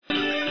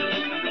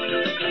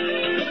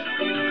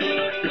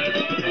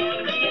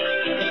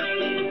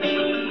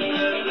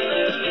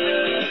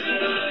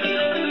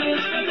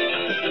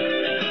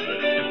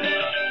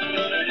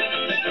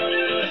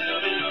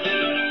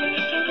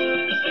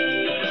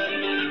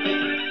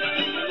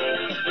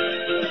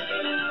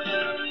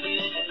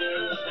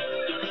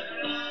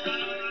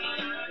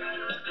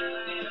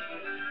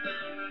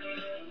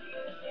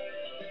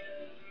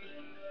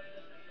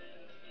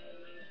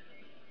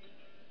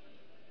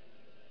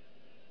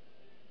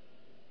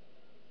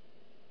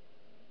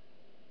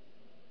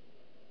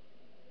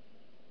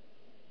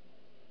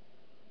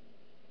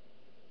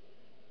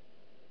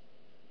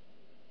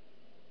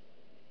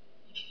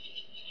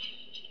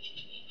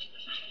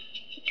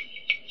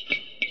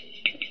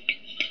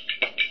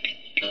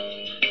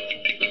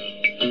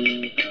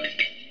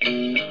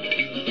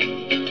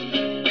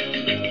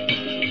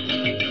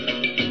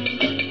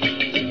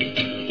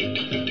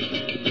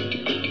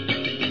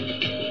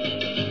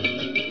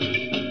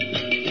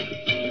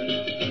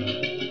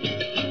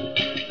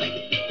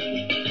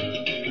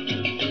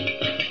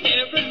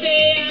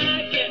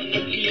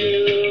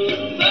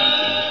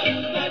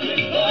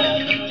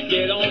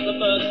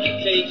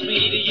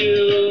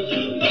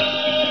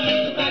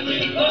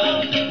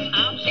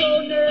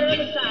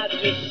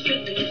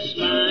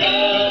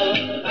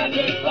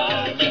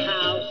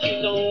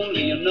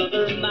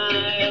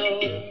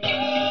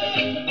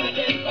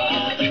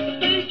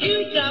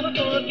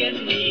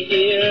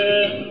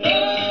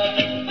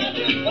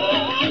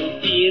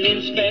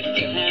that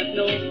you have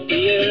no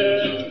fear.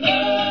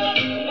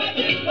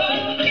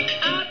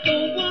 I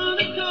don't want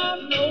to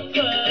cause no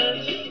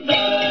fuss,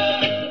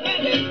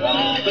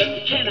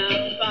 but can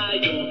I buy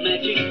your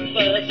magic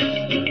bus?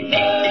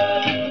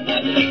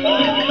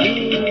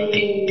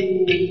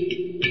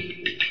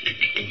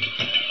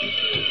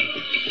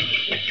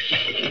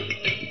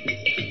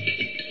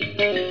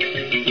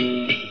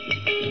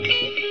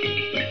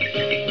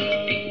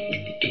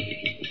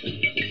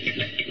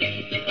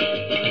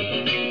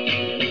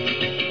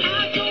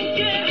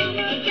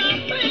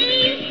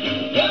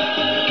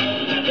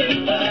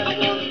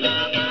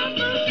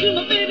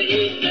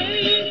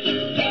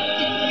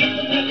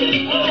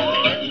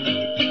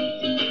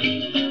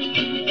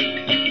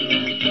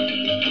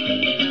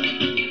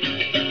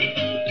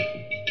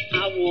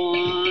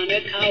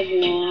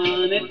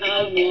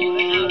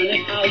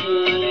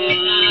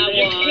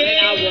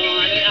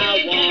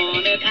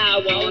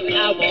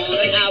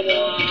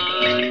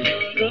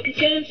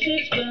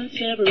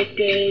 Every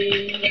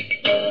day,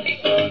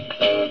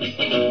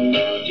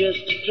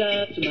 just to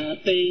drive to my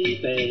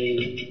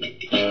baby.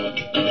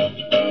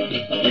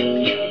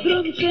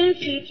 From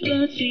 6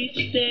 months each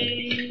day,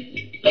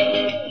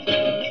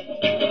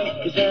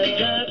 'cause I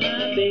drive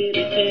my baby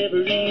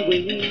every way.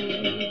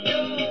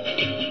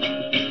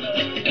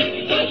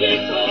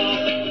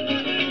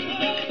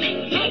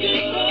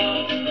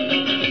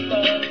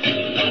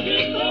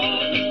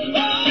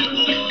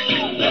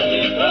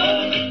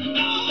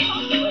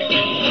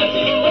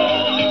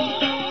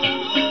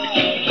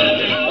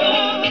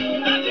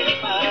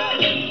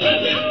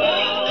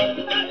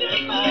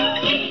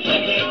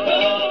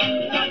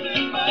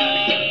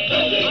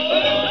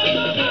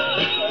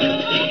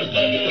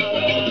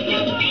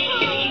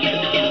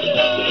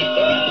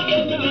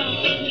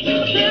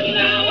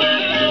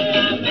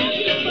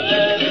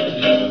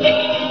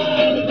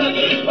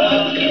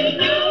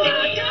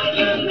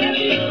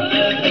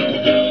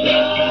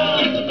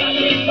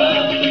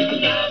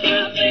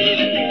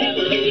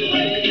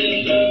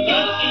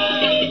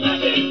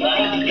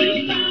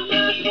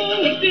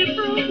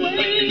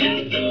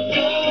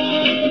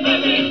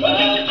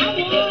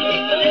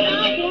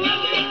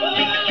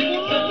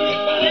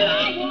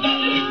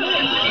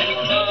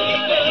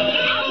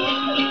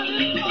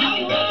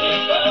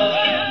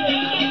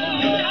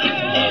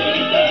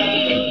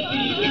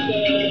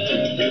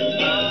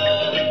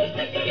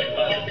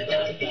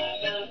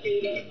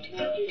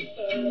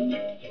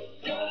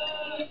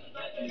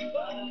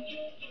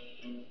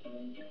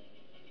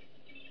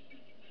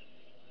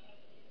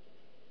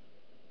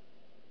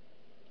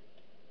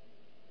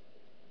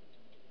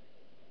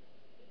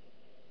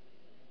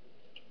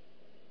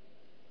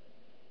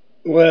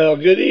 Well,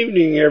 good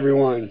evening,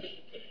 everyone.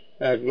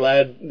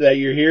 Glad that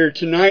you're here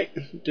tonight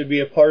to be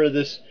a part of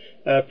this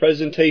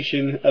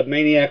presentation of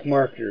Maniac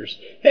Marketers.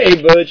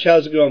 Hey, Butch,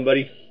 how's it going,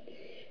 buddy?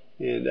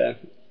 And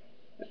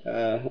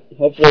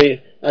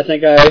hopefully, I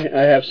think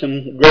I have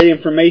some great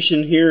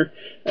information here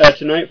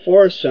tonight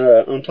for us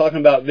on talking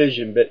about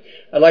vision. But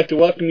I'd like to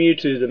welcome you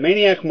to the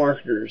Maniac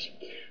Marketers.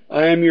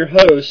 I am your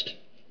host,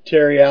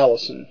 Terry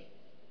Allison.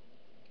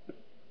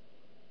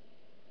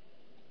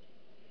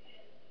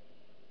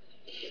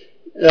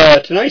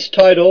 Tonight's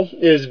title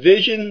is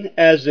Vision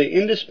as the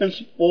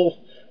Indispensable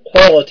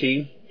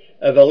Quality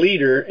of a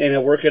Leader in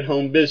a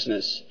Work-at-Home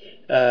Business.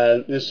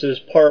 This is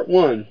part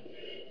one.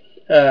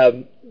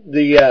 The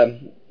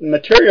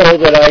material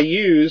that I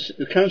use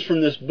comes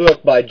from this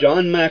book by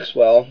John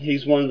Maxwell.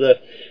 He's one of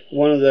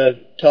the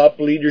top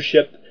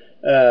leadership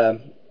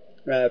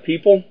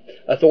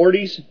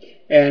authorities,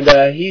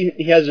 and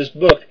he has this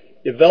book,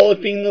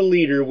 Developing the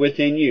Leader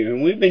Within You,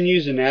 and we've been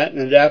using that and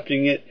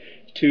adapting it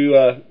to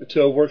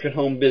a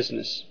work-at-home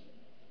business.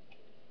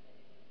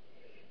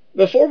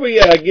 Before we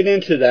get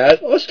into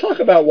that, let's talk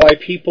about why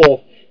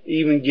people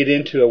even get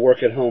into a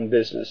work-at-home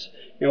business.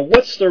 You know,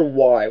 what's their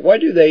why? Why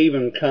do they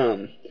even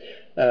come?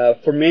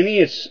 For many,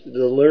 it's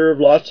the lure of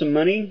lots of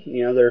money.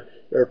 You know,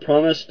 they're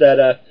promised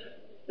that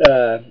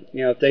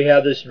if they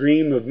have this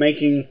dream of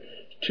making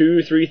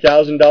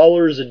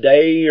 $2,000-$3,000 a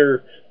day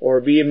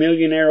or be a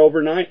millionaire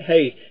overnight,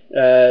 hey,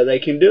 they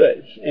can do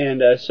it,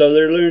 and so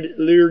they're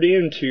lured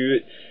into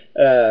it.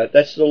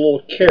 That's the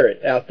little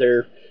carrot out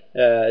there,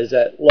 is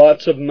that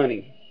lots of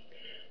money.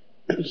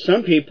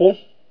 Some people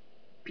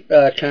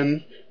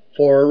come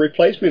for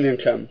replacement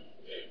income.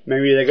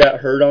 Maybe they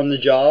got hurt on the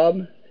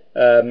job.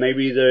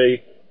 Maybe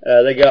they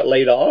got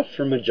laid off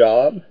from a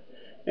job,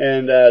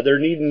 and they're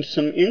needing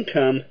some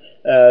income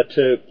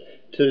to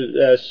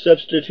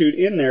substitute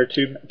in there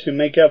to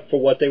make up for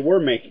what they were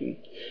making.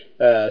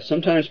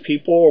 Sometimes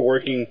people are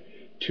working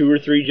 2 or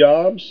 3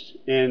 jobs,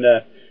 and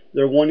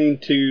they're wanting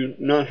to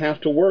not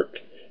have to work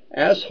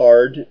as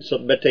hard.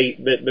 But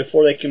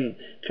before they can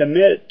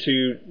commit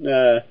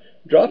to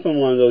dropping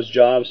one of those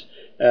jobs,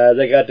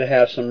 they got to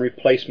have some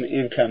replacement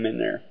income in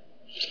there.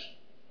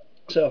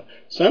 So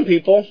some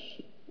people,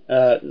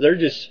 they're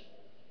just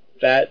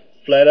fed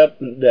up.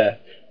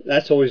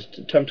 That's always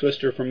a tongue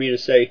twister for me to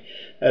say.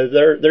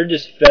 They're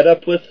just fed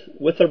up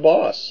with their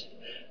boss.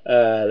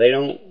 They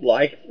don't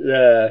like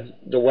the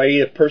way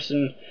a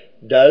person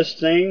does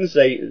things.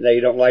 They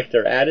don't like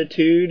their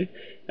attitude.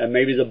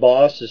 Maybe the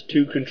boss is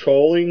too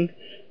controlling.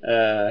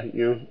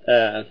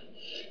 There's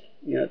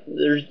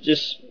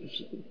just,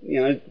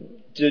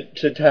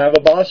 to have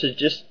a boss is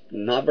just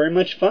not very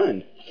much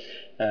fun.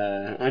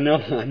 I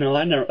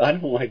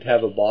don't like to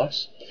have a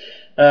boss.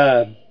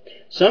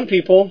 Some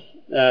people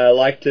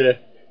like to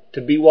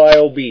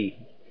BYOB,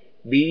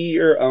 be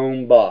your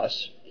own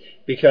boss,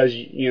 because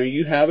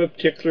you have a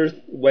particular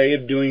way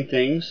of doing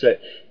things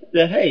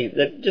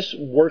that just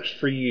works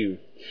for you,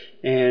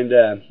 and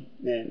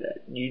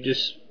you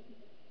just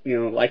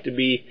like to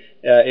be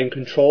in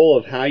control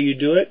of how you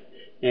do it,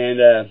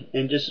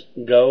 and just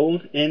go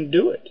and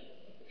do it.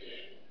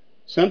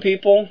 Some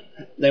people,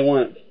 they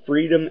want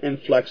freedom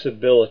and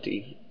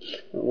flexibility.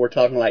 We're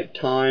talking like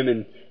time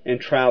and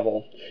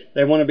travel.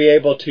 They want to be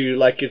able to,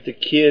 like if the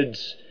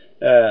kids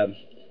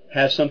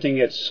have something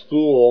at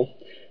school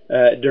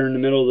during the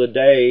middle of the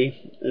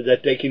day,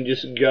 that they can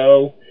just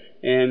go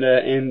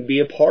and be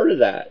a part of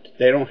that.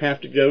 They don't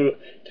have to go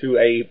to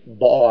a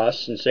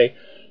boss and say,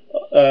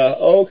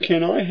 oh,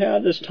 can I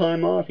have this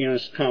time off?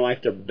 It's kind of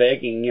like they're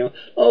begging,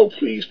 oh,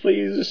 please,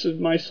 this is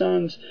my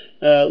son's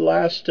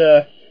last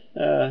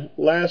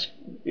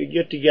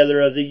get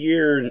together of the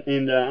year,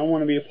 and I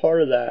want to be a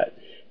part of that.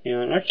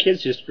 And our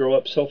kids just grow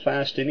up so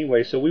fast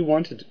anyway, so we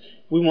want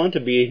to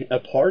be a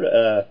part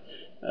of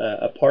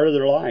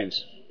their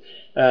lives.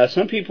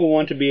 Some people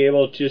want to be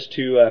able just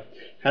to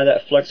have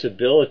that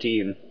flexibility,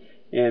 and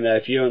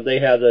if they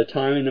have the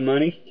time and the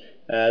money,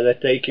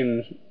 that they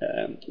can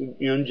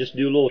just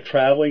do a little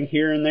traveling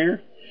here and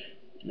there.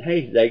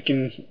 Hey, they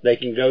can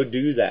go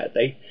do that.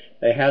 They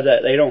have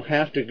that. They don't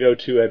have to go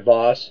to a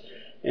boss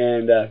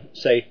and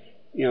say,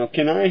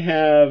 can I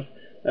have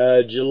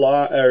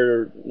July,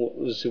 or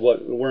let's see,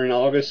 what we're in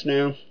August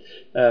now.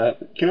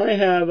 Can I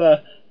have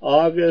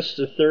August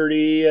the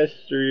 30th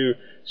through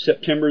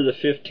September the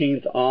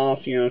 15th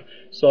off?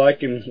 So I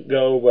can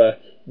go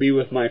be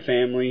with my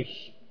family.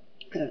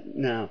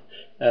 No,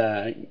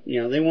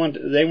 they want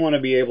to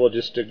be able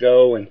just to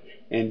go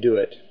and do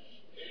it.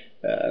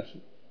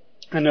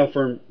 I know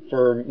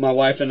for my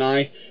wife and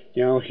I,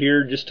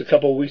 here just a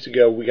couple of weeks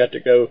ago, we got to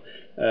go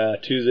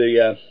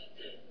to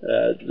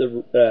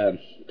the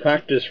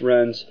practice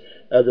runs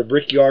of the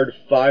Brickyard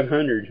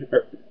 500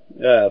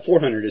 or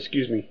 400,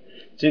 excuse me.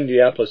 It's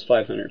Indianapolis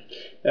 500,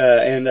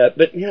 but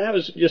that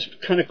was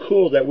just kind of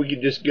cool that we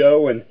could just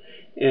go and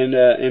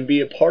be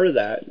a part of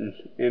that, and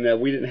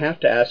we didn't have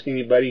to ask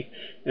anybody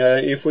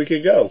if we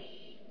could go.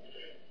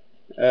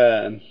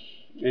 And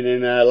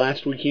then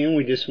last weekend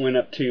we just went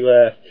up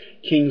to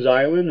Kings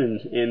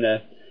Island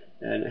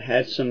and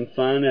had some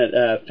fun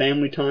at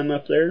family time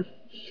up there.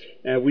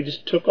 We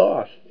just took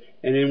off,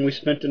 and then we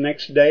spent the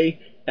next day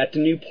at the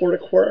Newport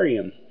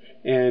Aquarium,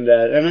 and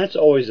that's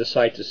always a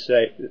sight to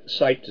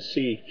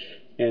see,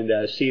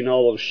 and seeing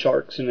all those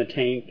sharks in the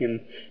tank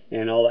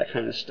and all that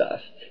kind of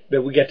stuff.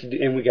 But we got to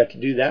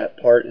do that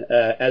part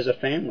as a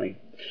family.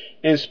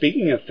 And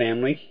speaking of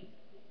family,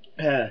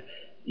 like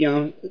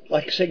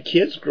I said,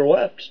 kids grow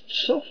up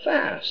so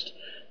fast.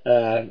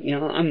 I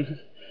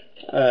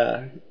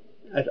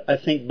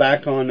think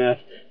back on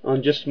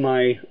just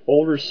my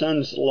older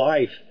son's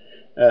life.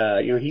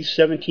 He's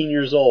 17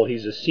 years old.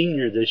 He's a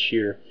senior this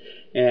year,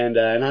 and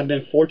I've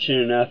been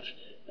fortunate enough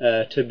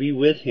to be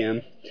with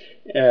him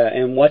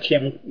and watch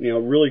him,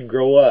 really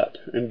grow up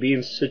and be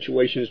in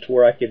situations to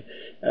where I could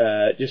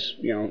just,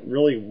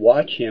 really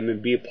watch him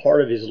and be a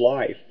part of his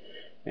life,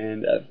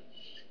 and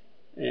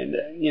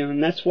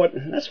that's what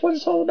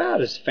it's all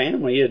about, is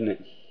family, isn't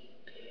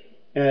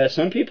it?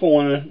 Some people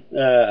want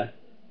to.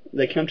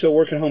 They come to a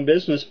work at home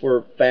business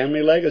for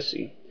family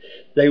legacy.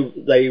 They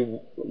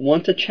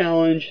want the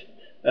challenge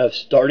of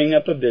starting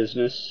up a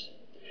business,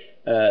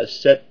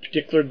 set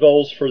particular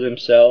goals for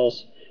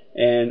themselves,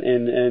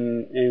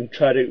 and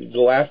try to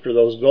go after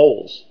those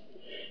goals.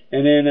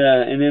 And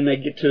then they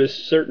get to a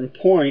certain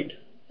point,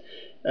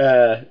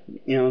 they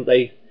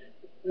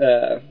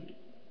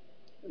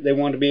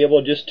want to be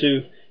able just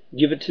to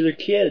give it to their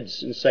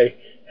kids and say,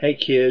 hey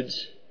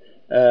kids,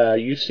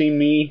 you've seen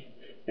me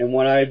and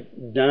what I've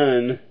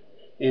done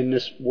in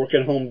this work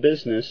at home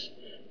business.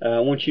 I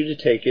want you to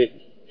take it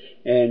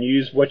and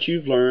use what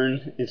you've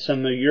learned and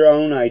some of your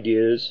own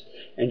ideas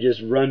and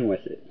just run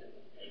with it.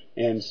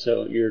 And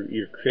so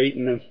you're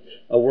creating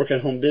a work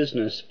at home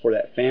business for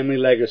that family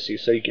legacy,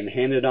 so you can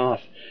hand it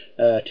off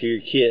to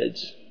your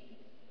kids.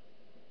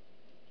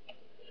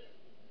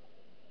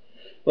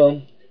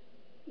 Well,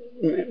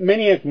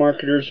 many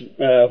marketers,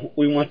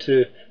 we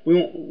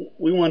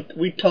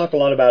talk a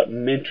lot about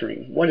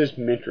mentoring. What is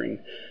mentoring?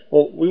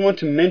 Well, we want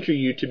to mentor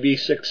you to be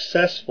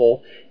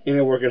successful in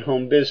a work at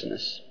home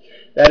business.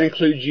 That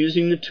includes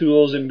using the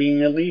tools and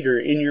being a leader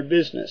in your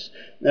business.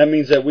 That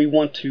means that we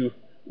want to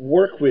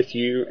work with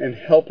you and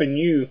helping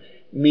you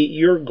meet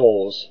your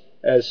goals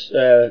as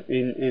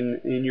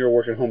in your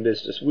work at home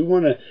business. We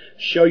want to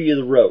show you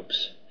the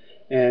ropes,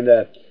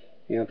 and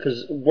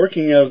because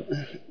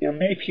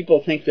many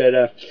people think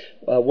that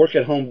work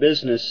at home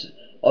business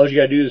all you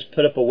got to do is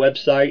put up a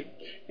website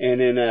and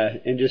then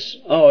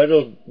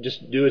it'll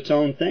just do its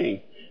own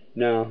thing.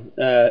 No,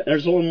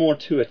 there's a little more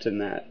to it than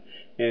that,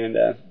 and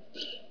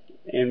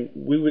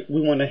we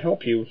want to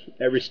help you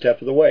every step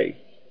of the way.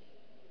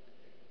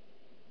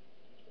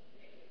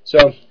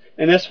 So,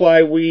 and that's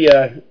why we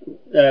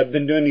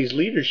been doing these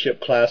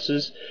leadership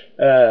classes,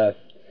 because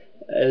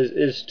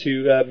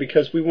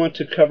we want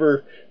to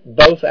cover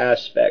both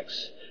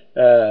aspects.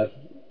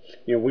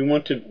 We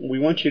want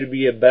you to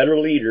be a better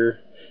leader,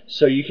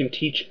 so you can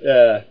teach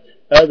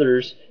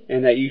others,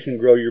 and that you can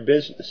grow your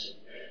business.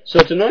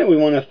 So tonight we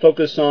want to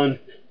focus on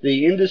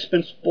the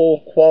indispensable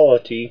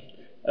quality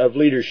of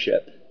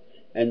leadership,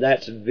 and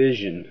that's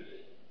vision.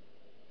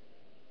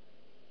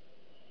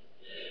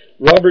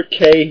 Robert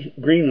K.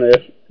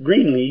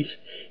 Greenleaf,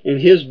 in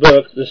his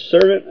book, The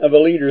Servant of a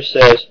Leader,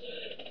 says,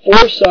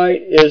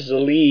 "Foresight is the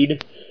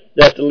lead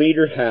that the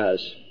leader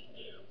has.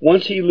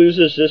 Once he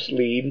loses this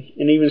lead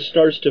and even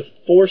starts to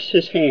force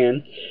his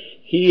hand,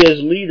 he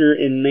is leader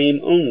in name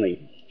only.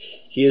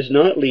 He is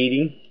not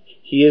leading.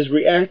 He is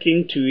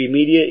reacting to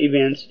immediate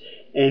events,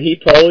 and he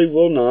probably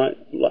will not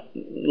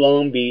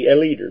long be a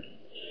leader."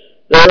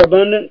 There are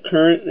abundant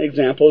current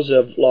examples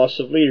of loss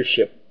of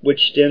leadership,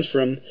 which stems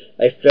from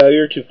a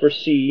failure to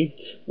foresee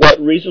what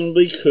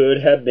reasonably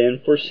could have been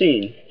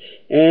foreseen,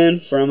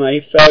 and from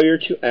a failure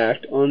to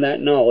act on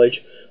that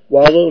knowledge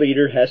while the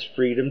leader has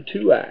freedom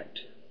to act.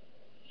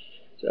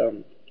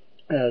 So,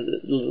 the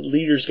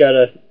leader's got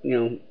to,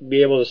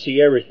 be able to see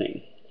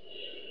everything.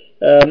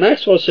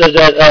 Maxwell says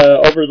that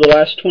over the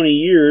last 20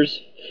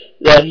 years,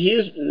 that he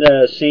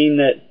has seen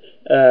that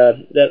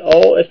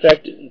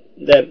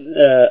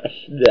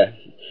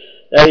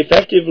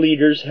effective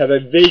leaders have a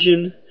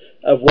vision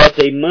of what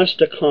they must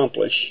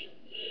accomplish.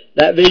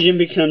 That vision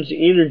becomes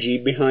the energy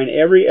behind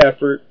every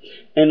effort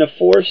and the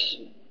force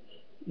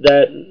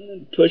that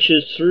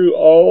pushes through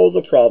all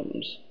the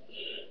problems.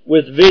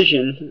 With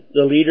vision,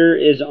 the leader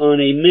is on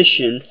a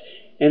mission,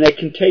 and a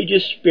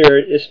contagious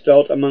spirit is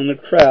felt among the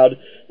crowd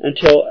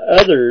until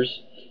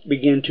others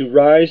begin to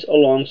rise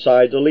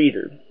alongside the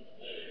leader.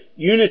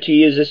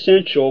 Unity is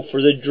essential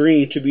for the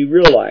dream to be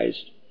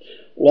realized.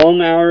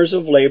 Long hours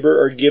of labor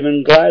are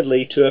given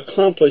gladly to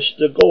accomplish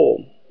the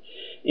goal.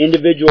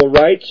 Individual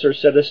rights are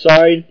set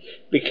aside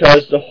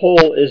because the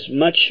whole is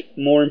much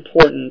more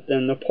important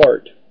than the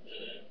part.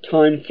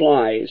 Time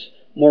flies.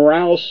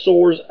 Morale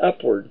soars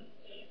upward.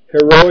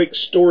 Heroic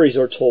stories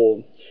are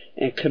told,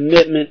 and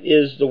commitment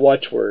is the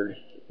watchword.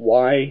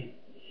 Why?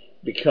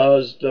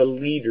 Because the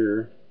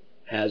leader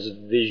has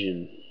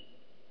vision.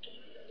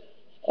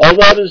 All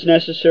that is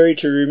necessary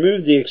to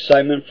remove the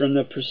excitement from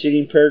the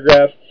preceding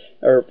paragraph,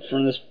 or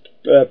from this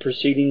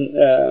preceding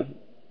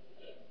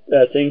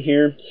thing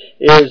here,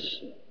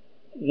 is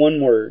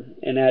one word,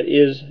 and that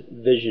is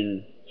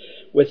vision.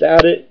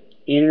 Without it,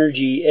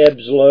 energy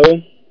ebbs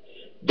low,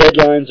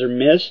 deadlines are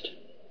missed,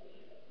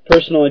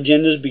 personal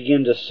agendas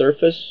begin to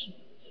surface,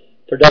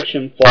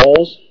 production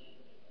falls,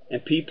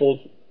 and people,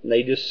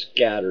 they just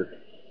scatter.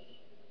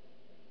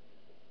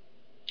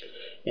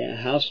 Yeah,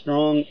 how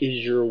strong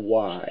is your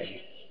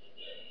why?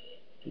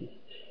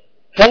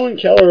 Helen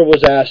Keller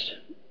was asked,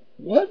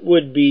 what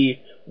would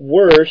be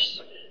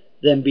worse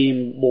than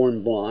being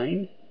born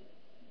blind?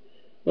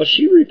 Well,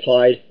 she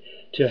replied,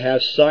 to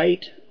have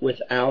sight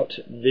without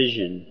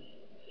vision.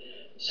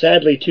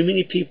 Sadly, too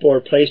many people are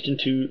placed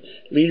into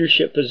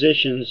leadership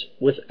positions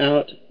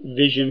without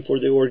vision for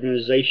the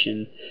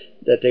organization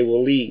that they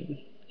will lead.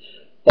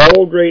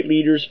 All great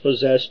leaders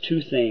possess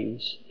two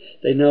things.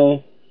 They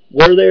know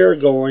where they are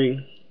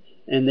going,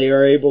 and they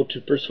are able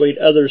to persuade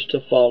others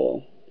to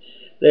follow.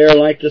 They are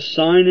like the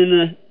sign in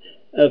an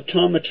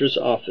optometrist's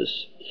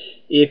office.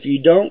 If you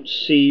don't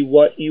see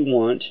what you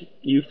want,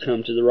 you've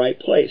come to the right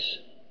place.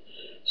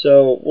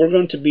 So we're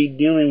going to be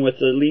dealing with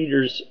the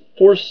leader's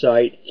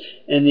foresight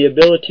and the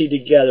ability to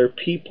gather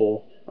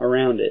people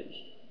around it.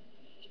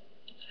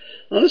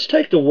 Now let's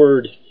take the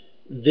word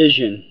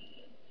vision.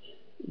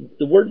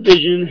 The word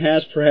vision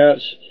has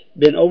perhaps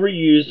been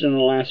overused in the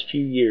last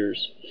few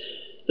years.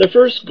 The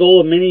first goal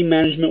of many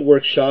management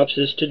workshops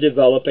is to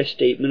develop a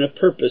statement of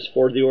purpose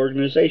for the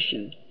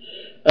organization.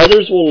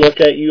 Others will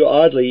look at you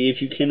oddly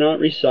if you cannot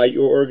recite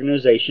your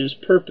organization's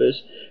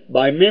purpose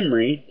by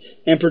memory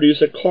and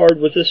produce a card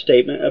with a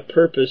statement of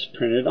purpose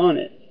printed on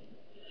it.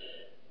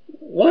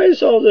 Why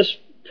is all this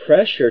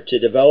pressure to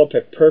develop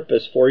a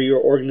purpose for your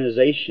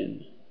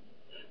organization?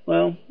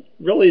 Well,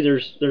 really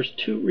there's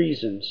two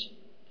reasons.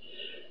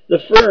 The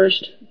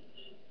first,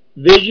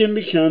 vision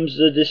becomes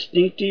the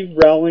distinctive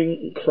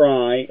rallying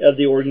cry of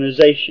the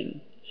organization.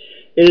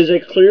 It is a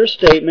clear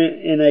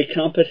statement in a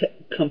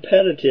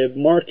competitive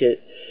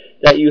market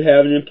that you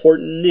have an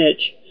important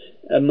niche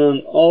among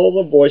all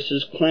the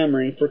voices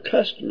clamoring for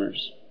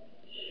customers.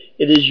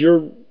 It is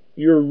your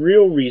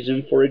real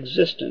reason for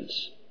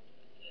existence.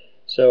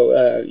 So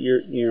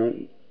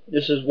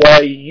this is why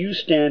you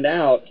stand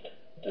out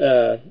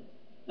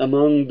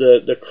among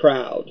the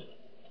crowd.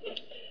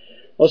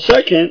 Well,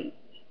 second,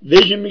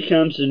 vision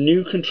becomes the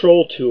new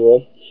control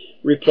tool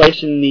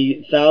replacing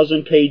the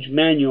 1,000-page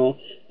manual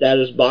that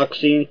is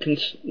boxy and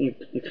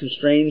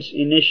constrains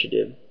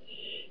initiative.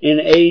 In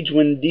an age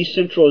when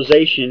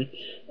decentralization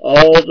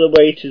all the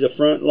way to the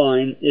front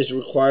line is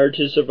required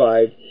to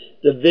survive,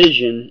 the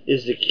vision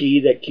is the key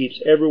that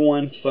keeps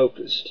everyone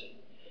focused.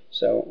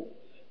 So,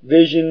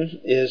 vision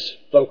is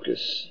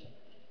focus.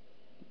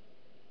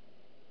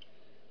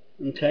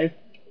 Okay?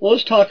 Well,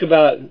 let's talk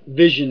about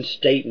vision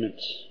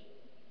statements.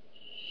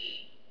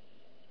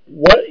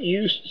 What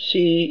you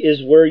see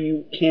is where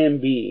you can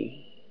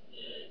be.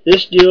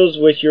 This deals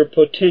with your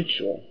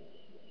potential.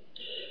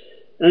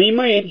 Now you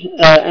might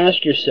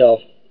ask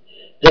yourself,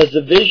 does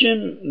the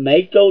vision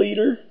make the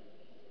leader?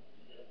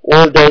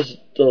 Or does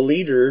the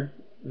leader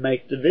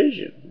make the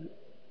vision?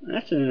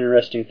 That's an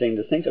interesting thing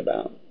to think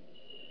about.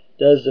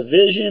 Does the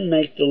vision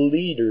make the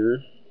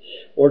leader?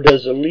 Or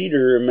does the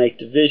leader make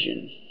the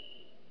vision?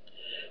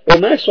 Well,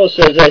 Maxwell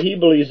says that he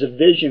believes the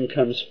vision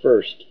comes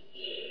first.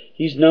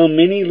 He's known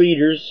many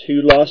leaders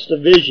who lost the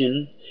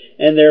vision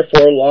and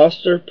therefore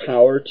lost their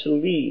power to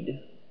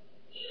lead.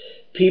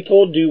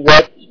 People do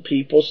what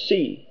people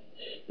see.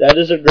 That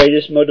is the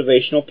greatest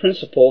motivational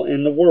principle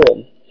in the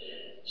world.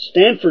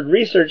 Stanford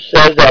research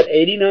says that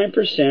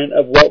 89%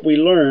 of what we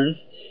learn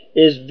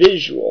is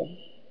visual,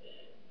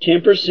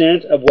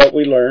 10% of what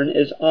we learn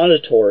is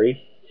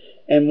auditory,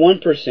 and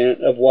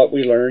 1% of what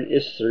we learn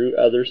is through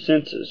other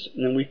senses.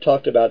 And we've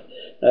talked about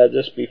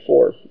this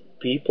before.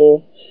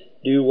 People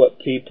do what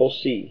people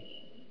see.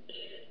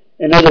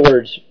 In other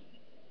words,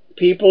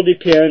 people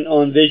depend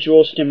on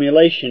visual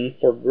stimulation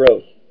for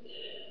growth.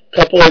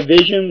 Couple a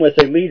vision with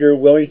a leader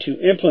willing to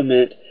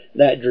implement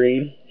that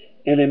dream,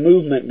 and a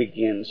movement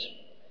begins.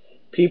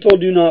 People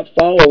do not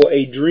follow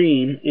a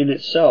dream in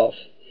itself.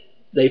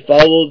 They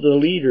follow the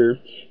leader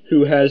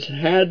who has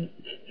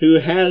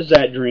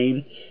that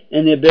dream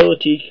and the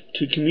ability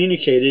to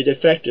communicate it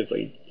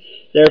effectively.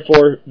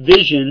 Therefore,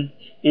 vision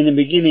in the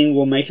beginning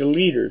will make a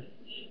leader.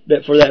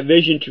 But for that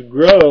vision to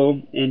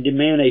grow and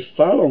demand a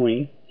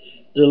following,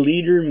 the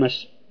leader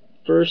must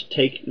first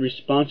take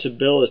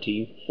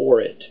responsibility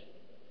for it.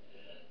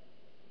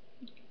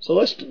 So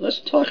let's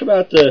talk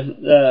about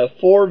the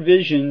four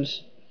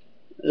visions,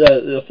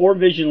 the four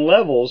vision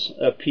levels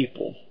of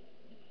people.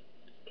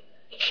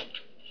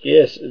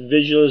 Yes,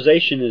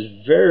 visualization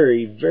is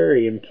very,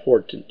 very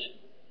important.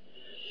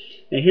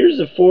 And here's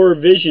the four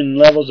vision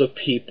levels of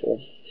people.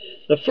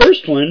 The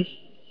first one,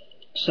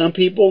 some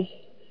people,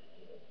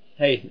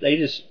 hey, they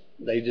just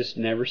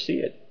never see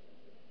it.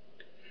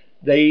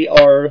 They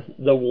are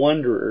the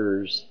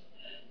wanderers.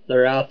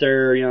 They're out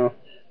there,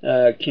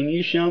 can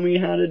you show me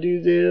how to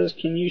do this?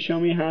 Can you show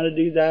me how to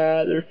do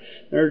that?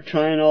 They're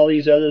trying all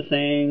these other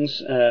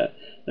things.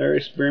 They're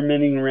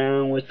experimenting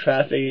around with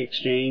traffic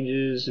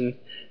exchanges and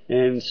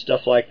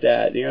stuff like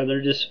that.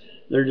 They're just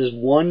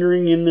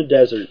wandering in the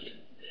desert.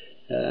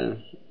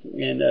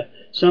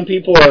 Some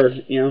people are,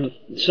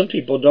 some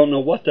people don't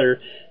know what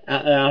they're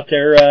out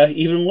there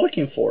even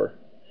looking for.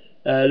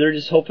 They're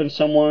just hoping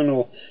someone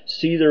will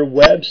see their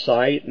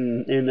website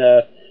and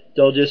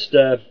they'll just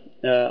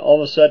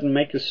all of a sudden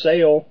make a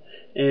sale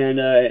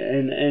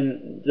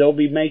and they'll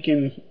be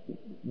making a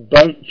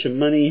bunch of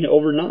money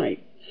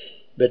overnight.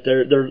 But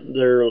they're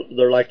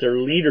like they're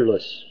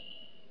leaderless.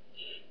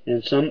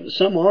 And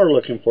some are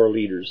looking for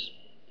leaders.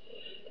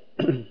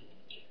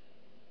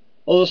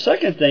 Well, the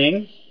second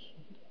thing,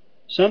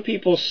 some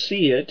people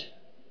see it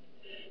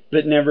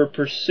but never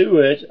pursue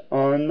it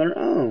on their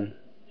own.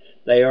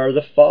 They are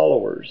the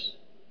followers.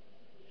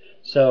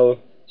 So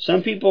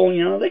some people,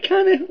 they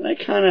kind of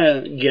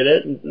get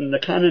it, and they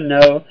kind of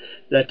know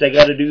that they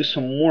got to do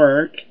some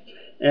work.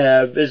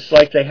 It's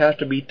like they have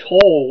to be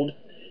told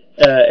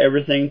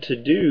everything to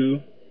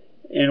do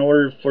in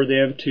order for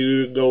them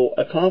to go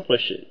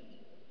accomplish it.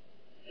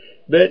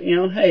 But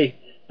hey,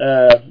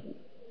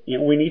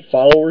 we need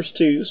followers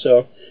too.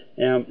 So,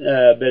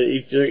 but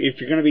if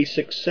you're going to be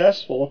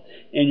successful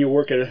in your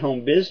work at a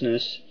home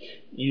business,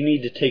 you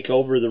need to take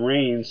over the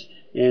reins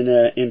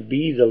and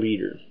be the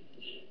leader.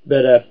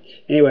 But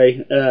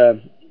anyway,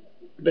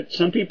 but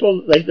some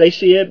people they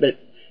see it, but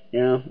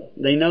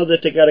they know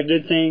that they got a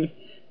good thing,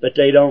 but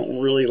they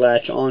don't really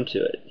latch onto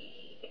it.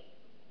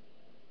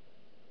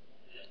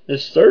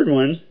 This third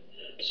one,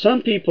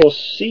 some people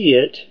see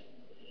it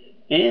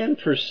and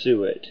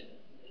pursue it.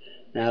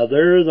 Now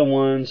they're the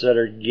ones that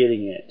are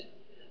getting it.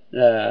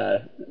 They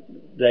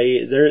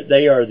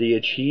are the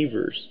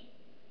achievers.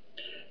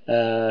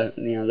 They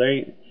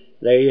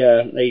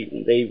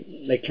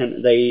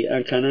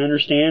kind of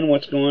understand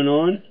what's going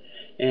on,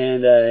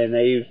 and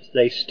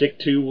they stick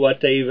to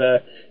what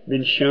they've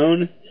been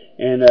shown,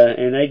 and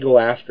they go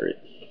after it.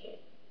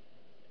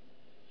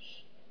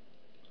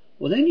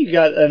 Well, then you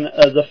got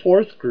the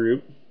fourth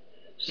group.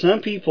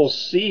 Some people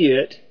see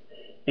it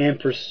and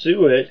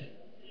pursue it,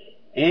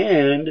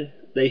 and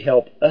they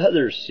help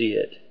others see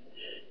it.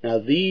 Now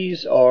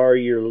these are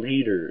your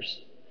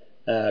leaders,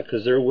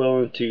 because they're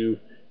willing to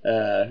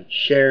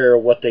share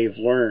what they've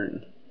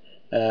learned.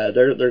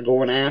 They're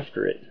going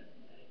after it,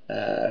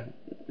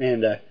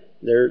 and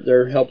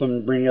they're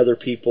helping bring other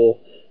people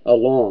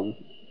along.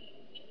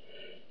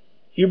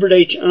 Hubert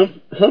H.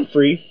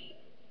 Humphrey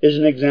is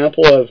an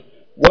example of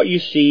what you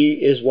see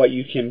is what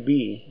you can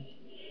be.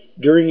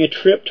 During a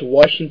trip to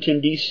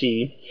Washington,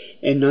 D.C.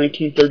 in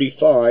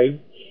 1935,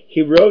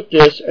 he wrote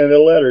this in a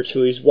letter to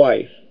his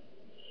wife.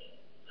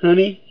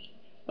 "Honey,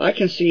 I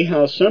can see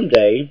how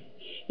someday,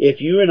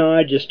 if you and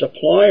I just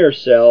apply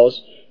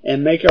ourselves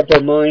and make up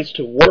our minds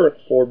to work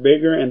for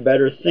bigger and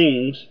better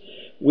things,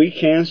 we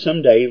can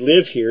someday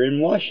live here in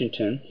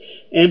Washington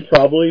and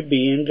probably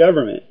be in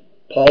government,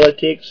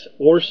 politics,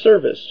 or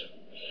service.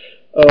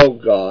 Oh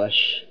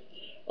gosh,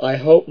 I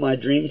hope my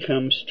dream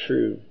comes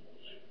true.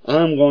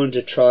 I'm going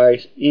to try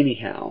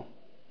anyhow."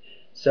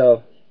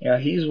 So,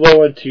 he was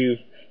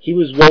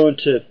willing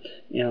to,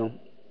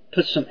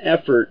 put some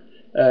effort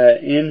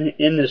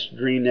in this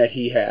dream that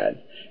he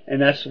had.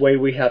 And that's the way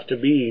we have to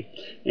be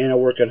in a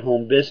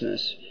work-at-home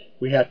business.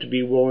 We have to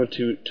be willing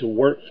to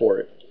work for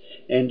it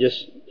and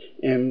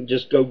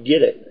just go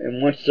get it.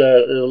 And once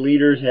the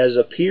leader has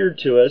appeared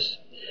to us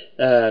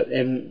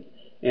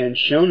and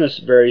shown us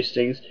various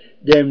things,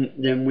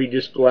 then we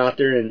just go out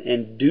there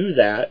and do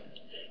that,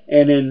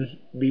 and then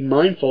be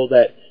mindful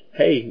that,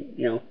 hey,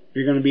 if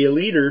you're going to be a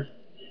leader,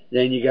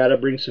 then you got to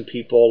bring some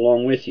people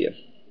along with you.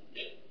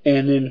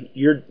 And then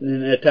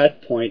at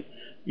that point,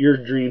 your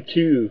dream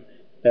too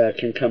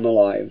can come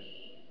alive.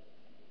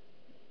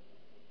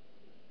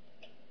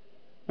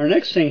 Our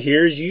next thing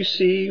here is you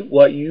see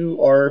what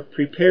you are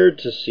prepared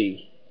to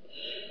see.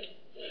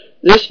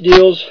 This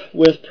deals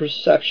with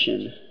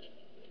perception.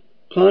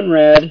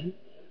 Konrad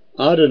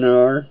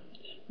Adenauer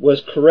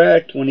was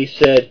correct when he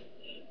said,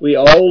 "We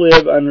all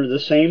live under the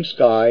same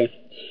sky,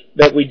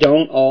 but we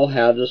don't all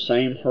have the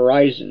same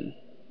horizon."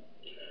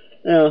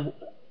 Now,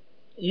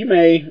 you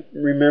may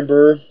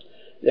remember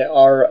the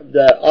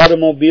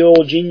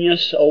automobile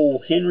genius,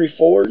 old Henry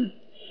Ford.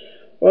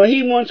 Well,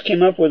 he once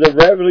came up with a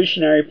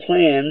revolutionary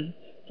plan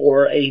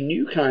for a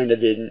new kind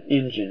of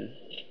engine.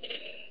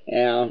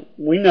 Now,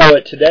 we know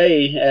it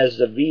today as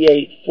the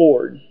V8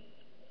 Ford.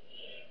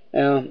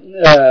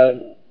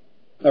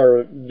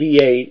 Or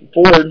V8.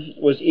 Ford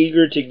was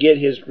eager to get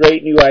his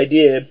great new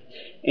idea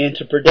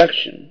into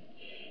production.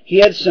 He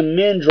had some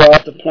men draw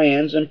up the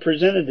plans and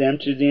presented them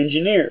to the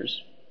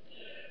engineers.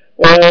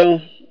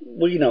 Well,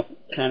 you know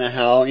kind of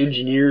how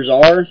engineers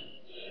are.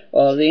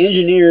 Well, the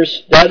engineers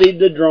studied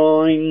the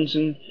drawings,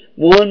 and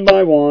one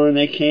by one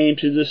they came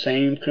to the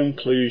same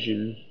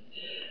conclusion.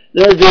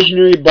 Their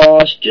visionary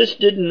boss just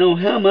didn't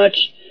really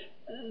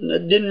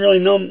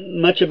know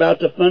much about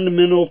the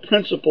fundamental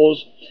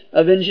principles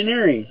of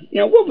engineering.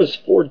 What was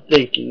Ford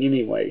thinking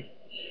anyway?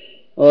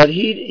 Well,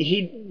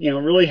 he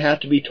really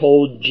had to be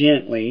told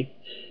gently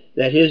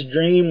that his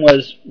dream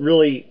was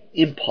really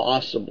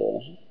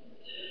impossible.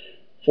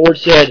 Ford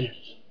said,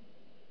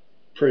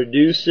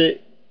 "Produce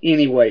it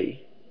anyway."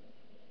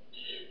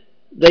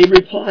 They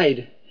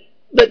replied,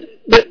 but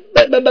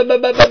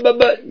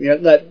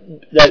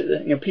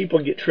people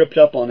get tripped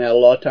up on that a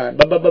lot of time.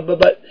 But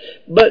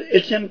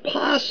it's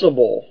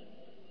impossible.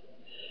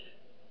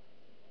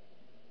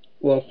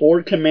 Well,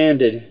 Ford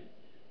commanded,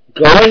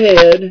 "Go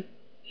ahead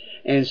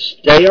and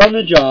stay on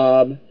the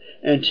job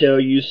until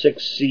you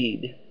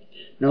succeed,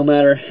 no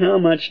matter how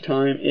much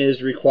time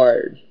is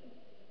required."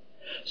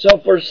 So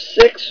for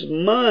 6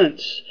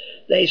 months,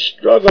 they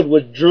struggled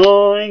with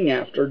drawing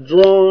after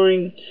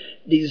drawing,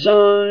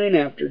 design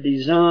after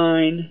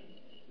design,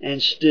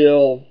 and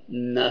still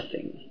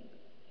nothing.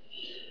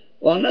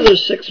 Well, another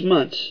 6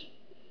 months,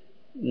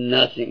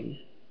 nothing.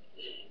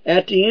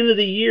 At the end of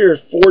the year,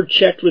 Ford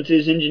checked with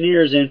his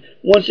engineers, and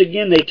once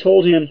again they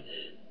told him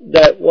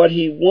that what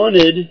he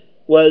wanted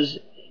was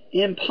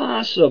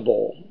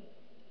impossible.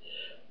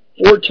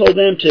 Ford told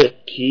them to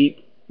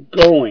keep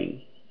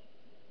going,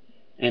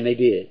 and they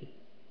did.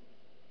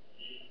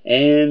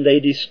 And they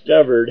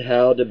discovered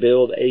how to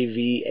build a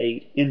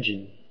V8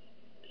 engine.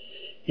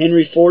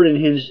 Henry Ford and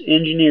his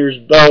engineers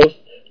both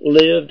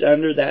lived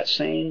under that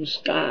same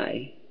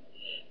sky,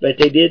 but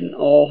they didn't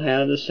all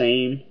have the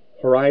same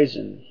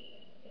horizon.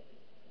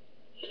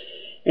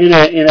 In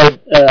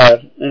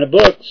a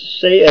book,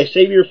 A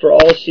Savior for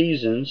All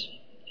Seasons,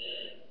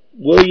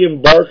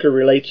 William Barker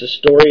relates a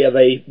story of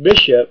a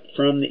bishop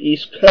from the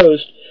East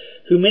Coast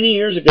who many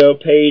years ago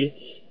paid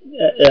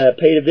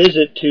a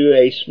visit to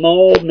a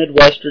small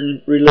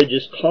Midwestern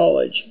religious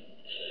college.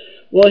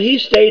 Well, he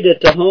stayed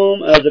at the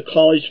home of the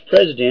college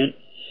president,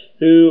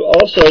 who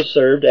also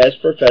served as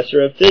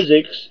professor of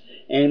physics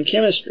and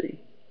chemistry.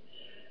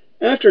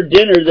 After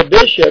dinner, the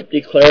bishop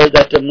declared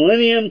that the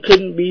millennium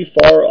couldn't be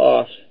far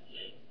off,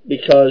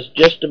 because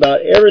just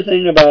about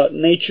everything about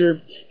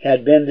nature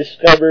had been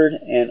discovered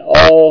and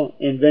all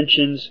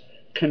inventions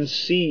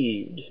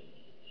conceived.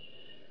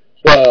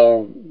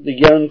 Well, the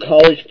young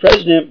college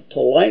president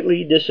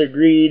politely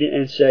disagreed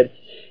and said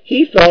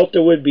he felt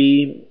there would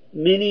be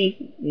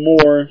many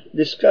more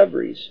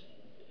discoveries.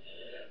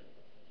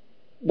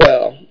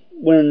 Well,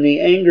 when the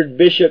angered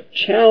bishop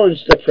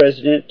challenged the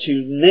president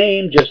to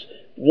name just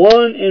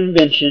one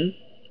invention,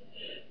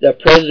 the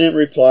president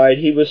replied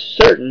he was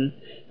certain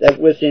that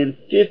within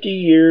 50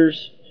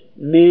 years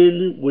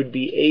men would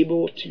be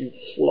able to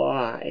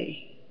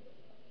fly.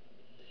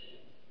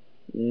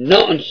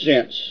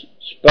 Nonsense,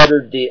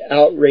 sputtered the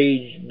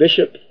outraged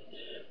bishop.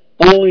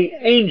 Only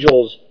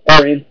angels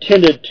are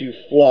intended to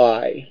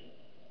fly.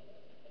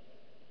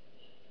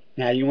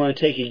 Now, you want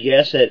to take a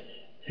guess at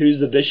who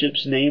the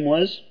bishop's name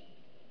was?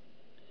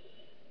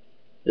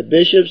 The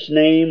bishop's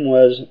name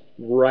was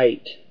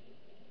Wright.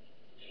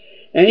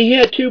 And he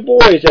had 2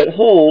 boys at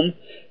home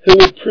who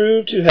would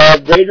prove to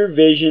have greater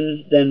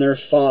vision than their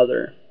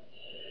father.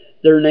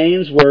 Their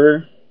names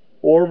were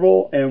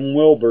Orville and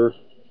Wilbur.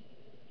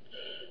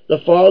 The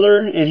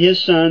father and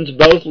his sons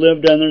both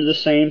lived under the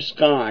same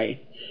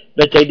sky,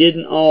 but they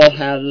didn't all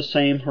have the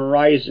same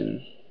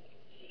horizon.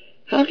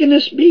 How can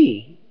this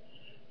be?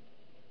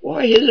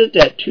 Why is it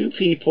that 2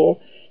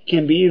 people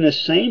can be in the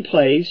same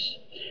place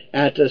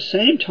at the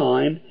same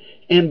time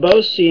and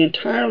both see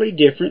entirely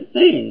different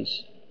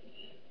things?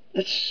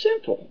 It's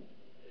simple.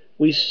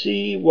 We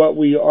see what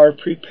we are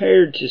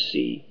prepared to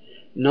see,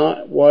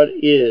 not what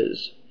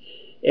is.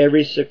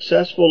 Every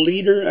successful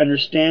leader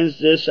understands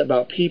this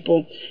about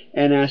people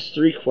and asks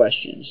 3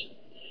 questions.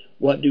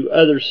 What do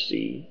others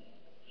see?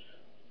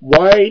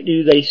 Why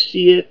do they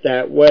see it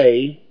that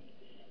way?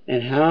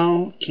 And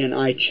how can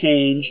I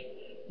change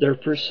their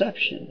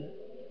perception?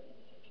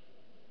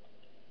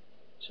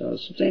 So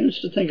some things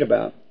to think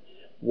about.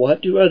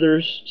 What do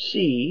others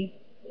see?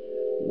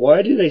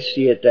 Why do they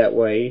see it that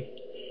way?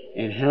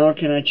 And how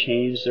can I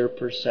change their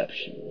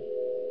perception?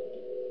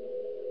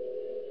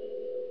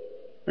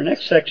 Our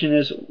next section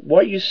is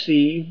what you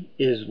see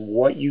is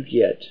what you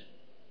get.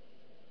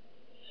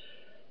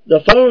 The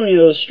following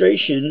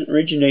illustration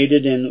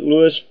originated in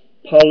Louis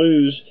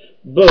Palou's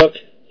book,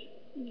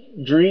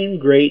 Dream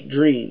Great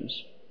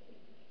Dreams.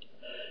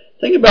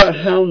 Think about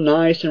how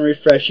nice and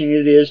refreshing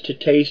it is to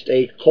taste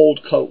a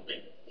cold Coke.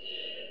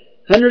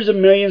 Hundreds of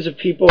millions of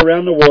people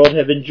around the world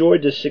have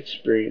enjoyed this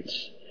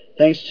experience,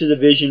 thanks to the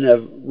vision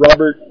of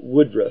Robert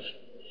Woodruff.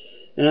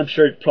 And I'm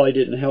sure it probably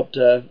didn't help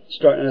to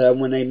start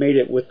when they made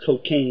it with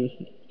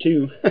cocaine,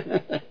 too.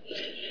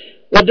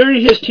 Well,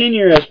 during his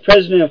tenure as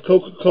president of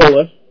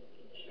Coca-Cola,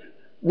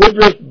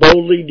 Woodruff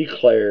boldly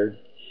declared,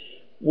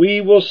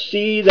 "We will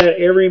see that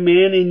every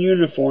man in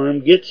uniform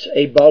gets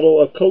a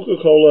bottle of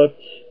Coca-Cola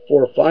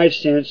for 5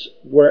 cents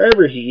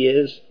wherever he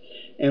is,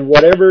 and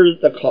whatever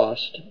the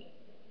cost."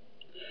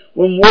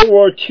 When World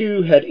War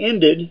II had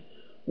ended,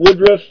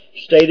 Woodruff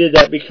stated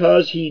that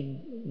because he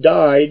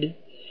died,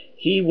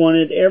 he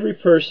wanted every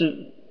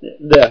person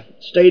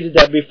stated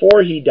that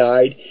before he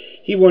died,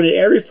 he wanted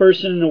every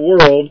person in the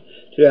world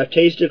to have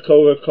tasted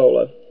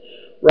Coca-Cola.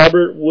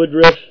 Robert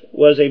Woodruff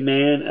was a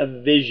man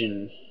of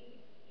vision.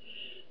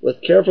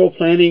 With careful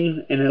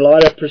planning and a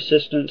lot of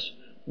persistence,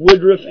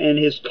 Woodruff and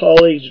his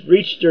colleagues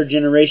reached their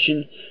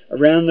generation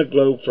around the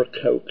globe for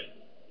Coke.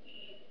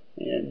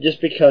 And just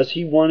because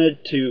he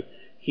wanted to,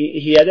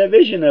 he had a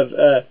vision of,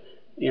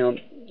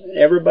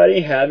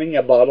 everybody having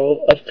a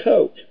bottle of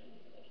Coke.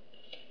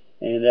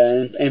 And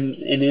then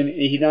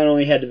he not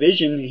only had the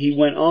vision, he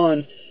went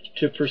on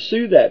to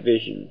pursue that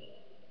vision.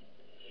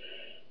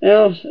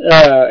 Now,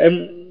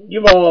 and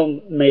you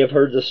all may have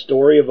heard the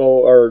story of,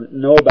 or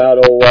know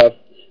about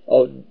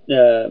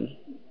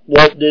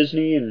Walt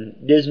Disney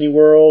and Disney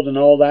World and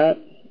all that.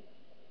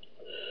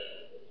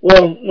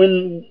 Well,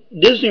 when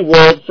Disney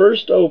World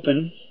first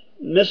opened,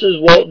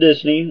 Mrs. Walt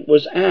Disney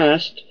was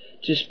asked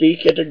to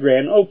speak at the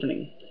grand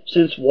opening,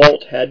 since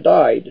Walt had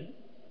died.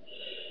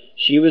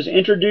 She was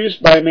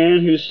introduced by a man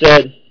who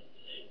said,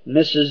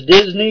 "Mrs.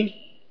 Disney,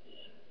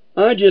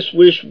 I just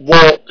wish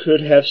Walt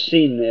could have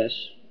seen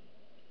this."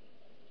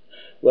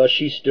 Well,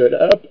 she stood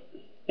up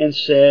and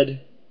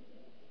said,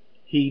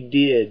 "He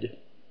did,"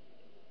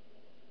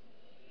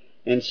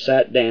 and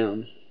sat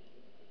down.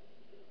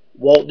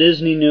 Walt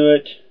Disney knew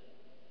it.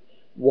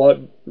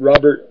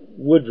 Robert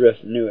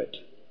Woodruff knew it.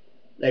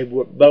 They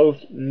were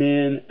both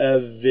men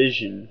of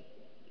vision.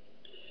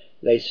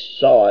 They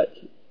saw it.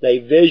 They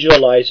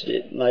visualized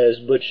it. As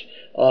Butch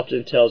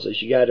often tells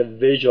us, you got to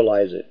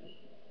visualize it.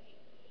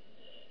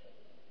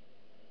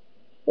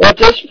 Well, at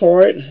this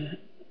point,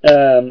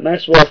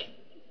 Maxwell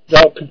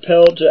felt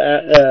compelled to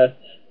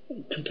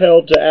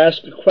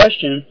ask a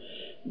question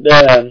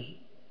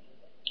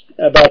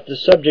about the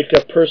subject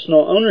of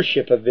personal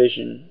ownership of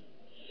vision.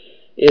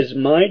 Is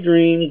my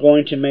dream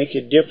going to make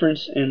a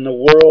difference in the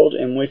world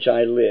in which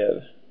I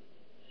live?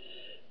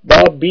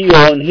 Bob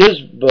Beale, in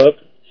his book,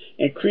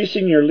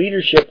 Increasing Your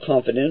Leadership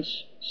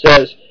Confidence,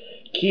 says,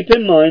 keep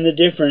in mind the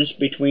difference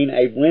between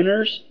a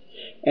winner's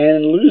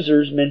and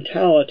loser's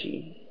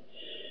mentality.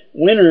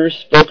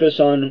 Winners focus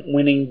on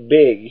winning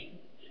big,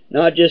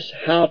 not just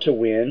how to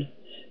win,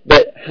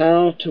 but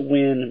how to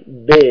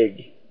win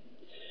big.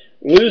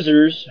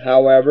 Losers,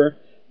 however,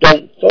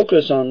 don't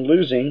focus on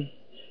losing.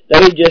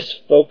 They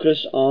just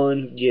focus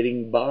on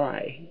getting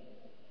by.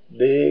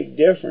 Big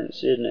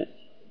difference, isn't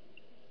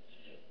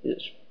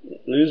it?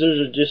 Losers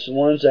are just the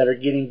ones that are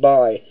getting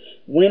by.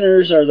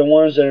 Winners are the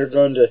ones that are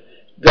going to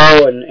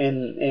go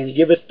and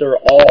give it their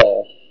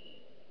all.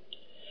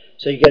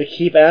 So you got to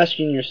keep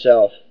asking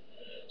yourself,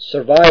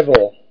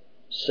 survival,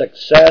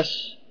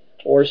 success,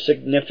 or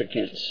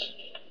significance?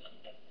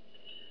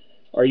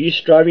 Are you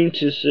striving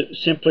to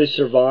simply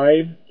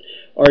survive?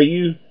 Are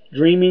you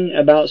dreaming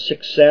about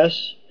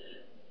success?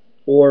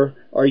 Or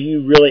are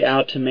you really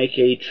out to make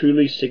a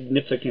truly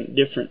significant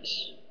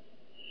difference?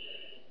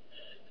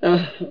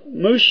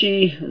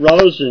 Mushi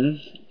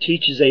Rosen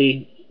teaches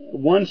a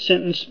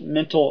one-sentence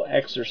mental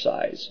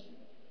exercise.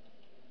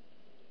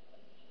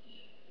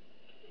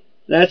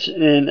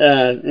 And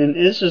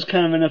this is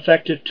kind of an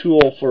effective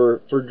tool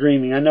for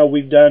dreaming. I know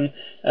we've done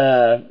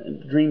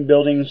dream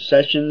building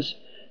sessions,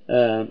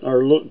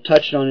 or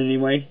touched on it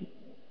anyway.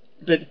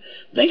 But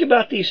think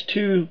about these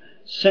two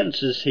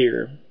sentences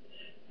here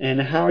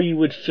and how you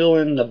would fill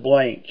in the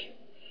blank.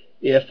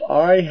 If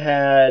I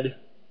had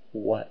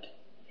what?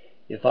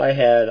 If I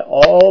had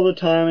all the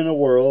time in the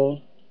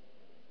world,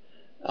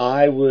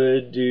 I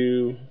would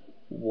do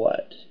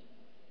what?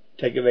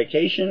 Take a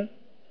vacation?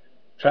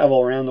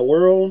 Travel around the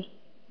world?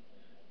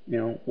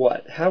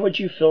 What? How would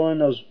you fill in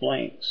those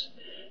blanks?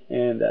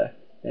 And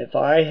if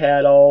I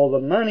had all the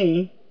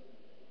money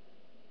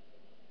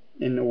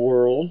in the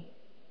world,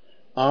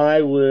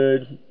 I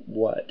would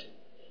what?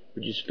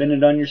 Would you spend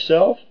it on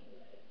yourself?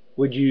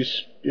 Would you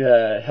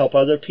help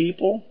other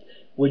people?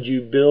 Would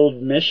you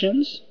build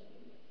missions?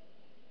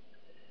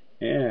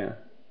 Yeah.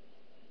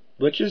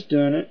 Butch is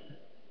doing it.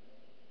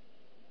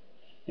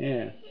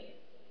 Yeah.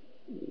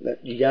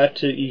 You got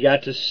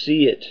to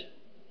see it.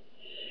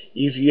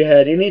 If you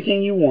had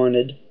anything you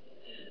wanted,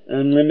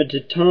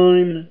 unlimited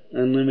time,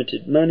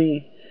 unlimited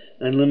money,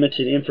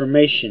 unlimited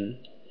information,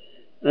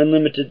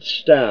 unlimited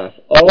staff,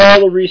 all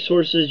the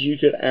resources you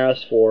could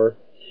ask for,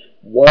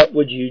 what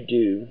would you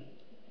do?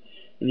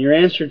 And your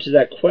answer to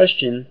that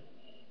question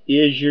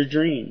is your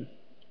dream.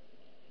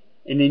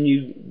 And then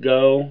you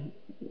go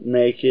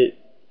make it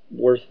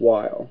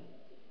worthwhile.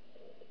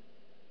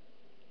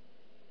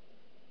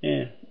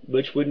 Yeah,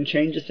 Butch wouldn't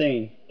change a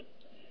thing.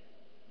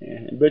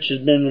 Yeah, and Butch has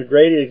been a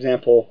great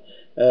example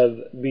of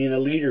being a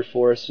leader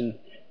for us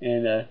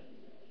and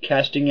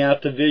casting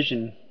out the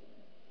vision.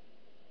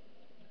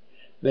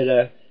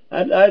 But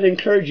I'd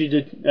encourage you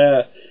to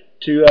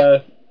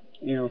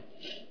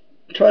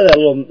try that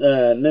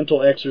little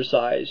mental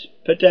exercise.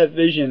 Put that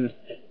vision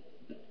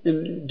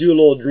and do a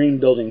little dream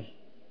building.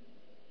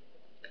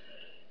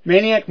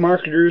 Maniac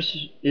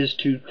Marketers is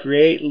to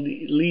create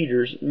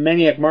leaders.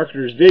 Maniac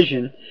Marketers'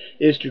 vision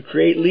is to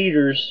create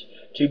leaders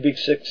to be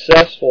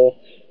successful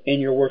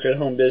in your work at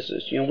home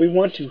business. We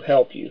want to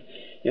help you.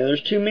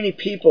 There's too many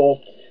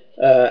people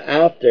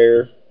out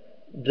there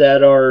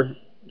that are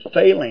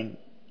failing,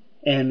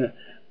 and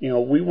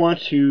we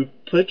want to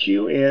put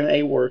you in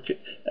a work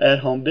at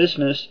home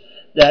business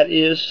that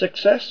is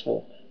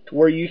successful, to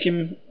where you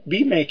can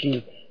be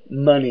making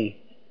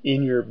money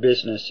in your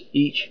business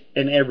each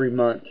and every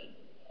month.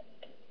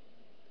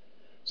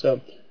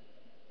 So,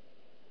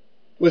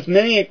 with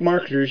Maniac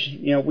Marketers,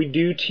 we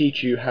do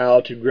teach you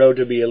how to grow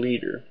to be a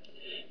leader,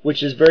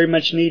 which is very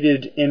much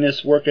needed in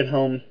this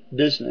work-at-home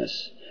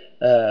business.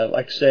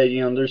 Like I said,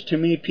 there's too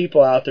many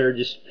people out there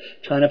just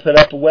trying to put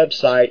up a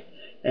website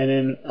and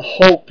then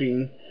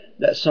hoping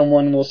that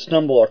someone will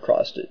stumble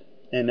across it,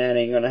 and that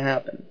ain't going to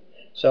happen.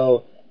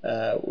 So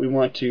we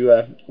want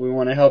to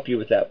help you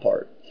with that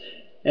part.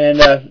 And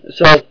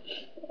so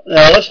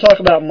let's talk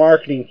about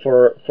marketing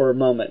for a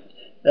moment.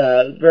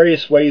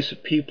 Various ways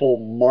people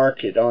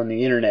market on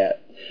the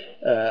internet.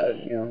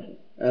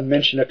 I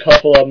mentioned a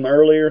couple of them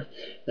earlier.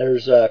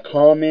 There's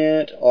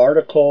comment,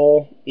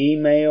 article,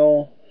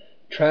 email,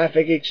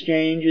 traffic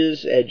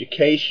exchanges,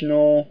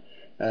 educational,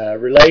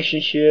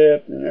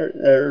 relationship, and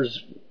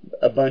there's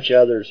a bunch of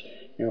others.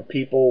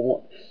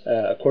 People,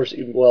 of course,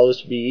 well,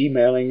 this would be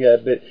emailing,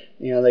 but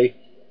they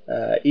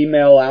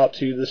email out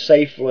to the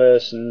safe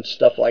list and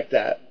stuff like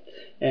that.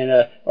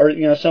 And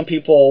or some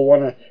people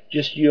want to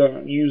just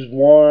use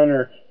one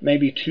or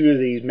maybe two of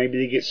these. Maybe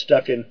they get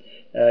stuck in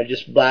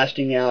just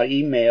blasting out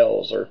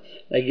emails, or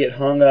they get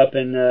hung up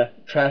in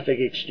traffic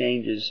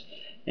exchanges,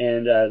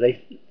 and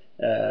they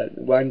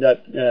wind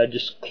up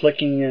just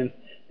clicking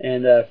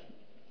and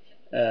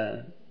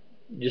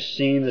just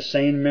seeing the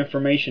same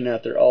information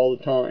out there all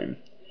the time.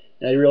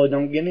 They really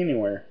don't get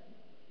anywhere.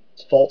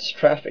 It's false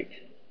traffic.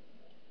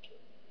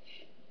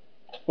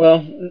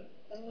 Well,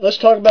 let's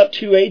talk about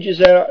two ages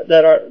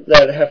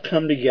that have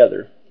come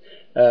together: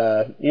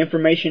 the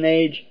information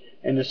age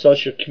and the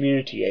social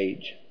community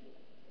age.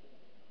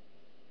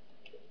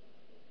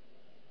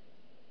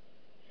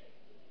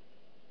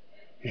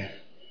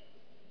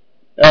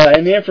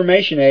 In the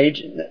information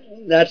age,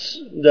 that's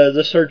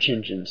the search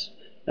engines.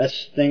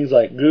 That's things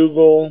like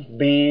Google,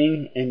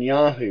 Bing, and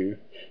Yahoo,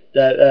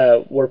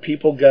 that where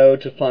people go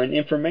to find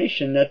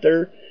information that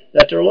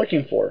they're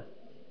looking for.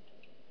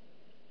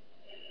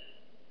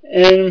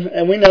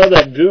 And we know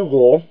that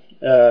Google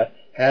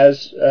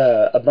has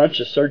a bunch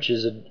of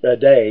searches a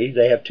day.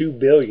 They have 2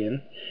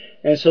 billion,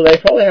 and so they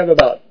probably have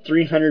about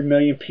 300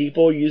 million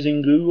people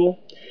using Google.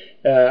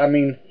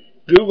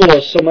 Google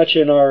is so much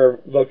in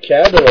our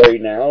vocabulary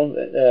now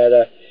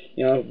that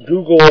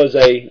Google is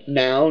a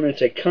noun.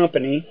 It's a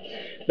company.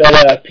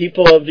 But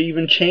people have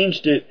even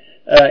changed it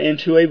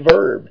into a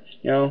verb.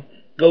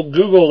 Go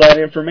Google that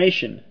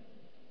information.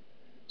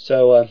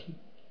 So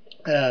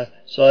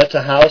that's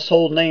a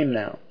household name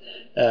now.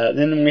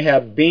 Then we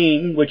have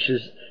Bing, which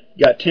has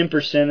got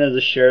 10% of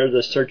the share of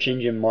the search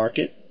engine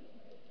market.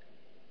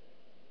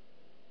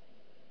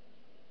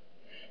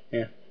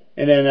 Yeah,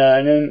 and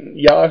then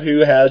Yahoo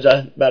has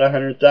about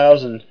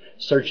 100,000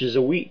 searches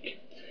a week.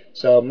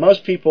 So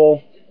most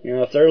people,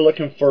 if they're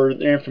looking for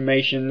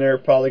information, they're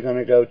probably going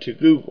to go to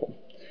Google.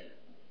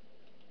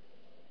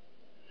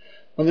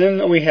 Well,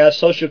 then we have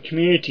social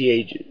community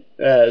age,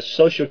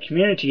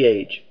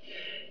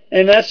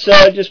 and that's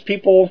just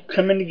people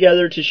coming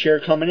together to share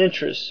common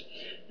interests.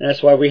 And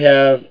that's why we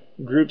have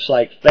groups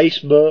like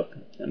Facebook,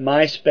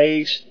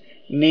 MySpace,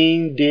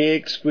 Ning,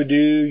 Dig,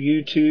 Squidoo,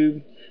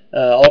 YouTube,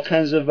 all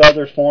kinds of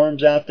other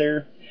forums out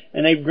there,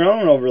 and they've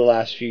grown over the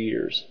last few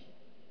years.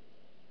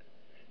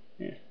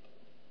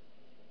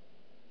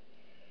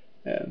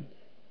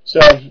 So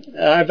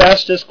I've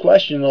asked this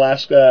question the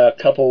last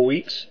couple of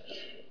weeks.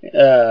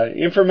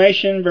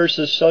 Information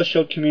versus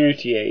social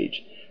community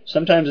age.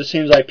 Sometimes it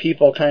seems like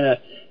people kind of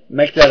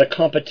make that a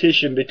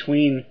competition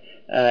between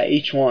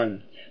each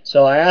one.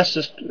 So I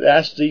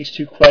asked these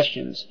two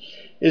questions.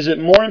 Is it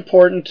more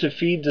important to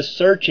feed the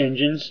search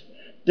engines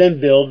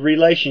than build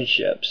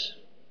relationships?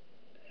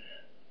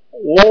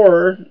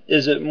 Or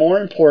is it more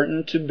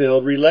important to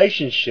build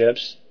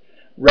relationships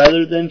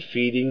rather than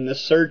feeding the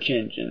search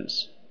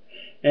engines?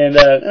 And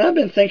I've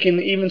been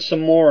thinking even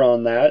some more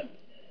on that.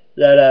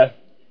 I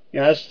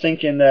was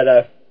thinking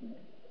that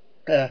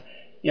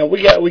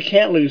we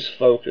can't lose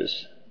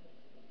focus.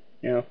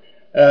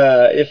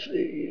 If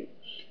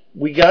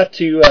we got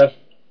to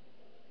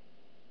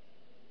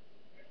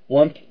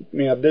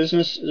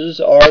businesses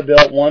are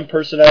built one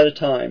person at a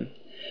time.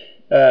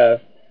 I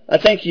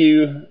think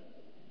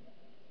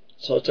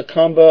so it's a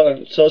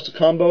combo. So it's a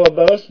combo of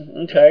both.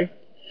 Okay.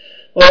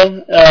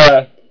 Well,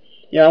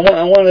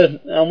 I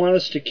want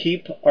us to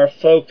keep our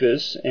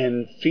focus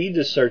and feed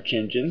the search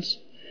engines,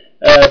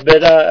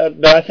 but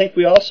I think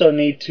we also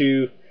need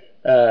to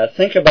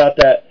think about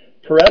that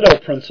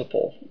Pareto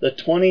principle, the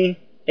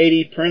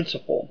 20-80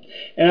 principle.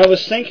 And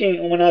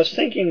when I was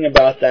thinking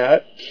about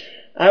that,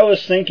 I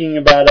was thinking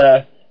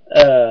about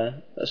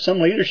some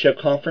leadership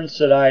conference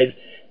that I'd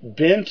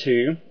been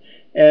to,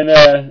 and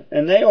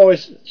they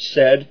always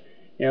said,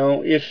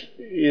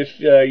 if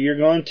you're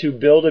going to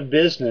build a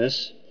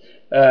business,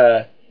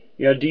 do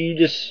you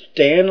just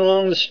stand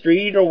along the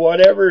street or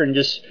whatever and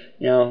just,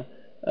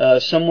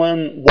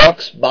 someone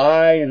walks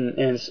by and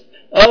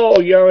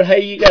hey,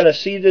 you got to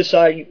see this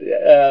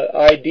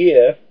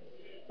idea,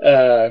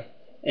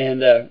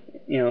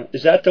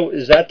 is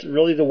that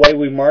really the way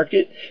we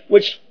market?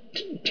 Which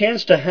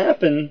tends to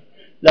happen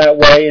that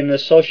way in the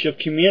social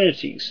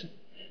communities,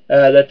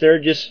 that they're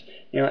just,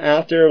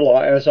 out there.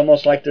 It's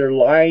almost like they're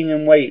lying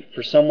in wait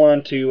for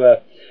someone to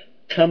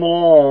come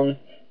along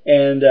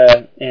and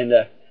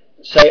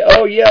say,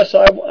 oh yes,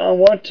 I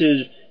want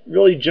to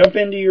really jump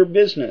into your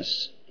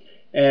business.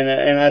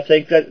 And I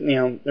think that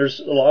there's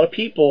a lot of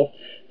people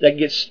that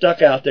get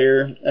stuck out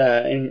there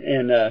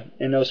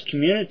in those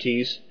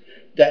communities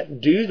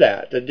that do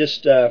that. That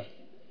just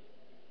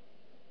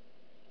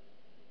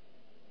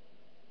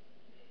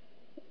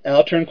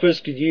Al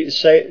Turnquist could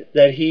say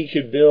that he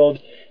could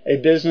build a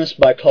business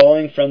by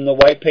calling from the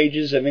white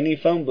pages of any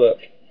phone book,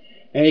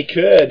 and he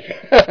could.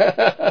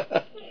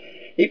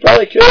 He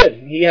probably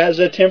could. He has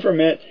a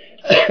temperament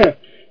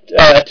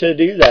to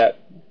do that.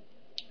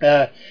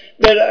 But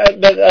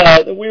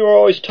we were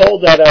always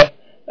told that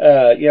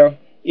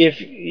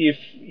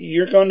if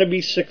you're going to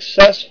be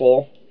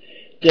successful,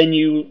 then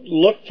you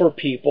look for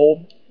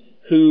people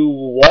who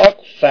walk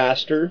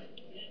faster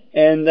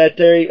and that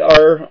they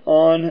are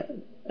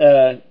on.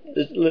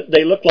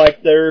 They look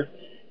like they're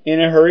in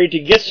a hurry to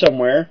get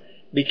somewhere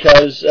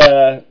because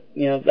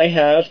they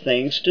have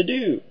things to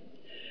do.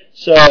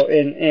 So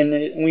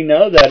and we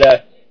know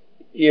that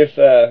if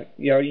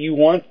you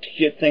want to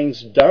get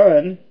things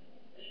done,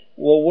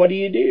 well, what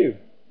do?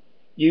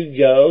 You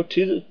go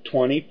to the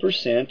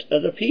 20%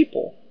 of the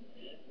people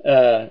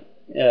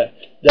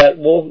that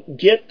will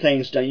get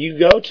things done. You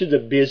go to the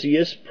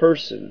busiest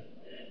person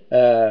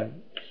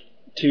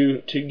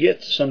to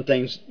get some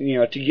things,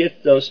 to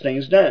get those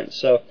things done.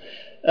 So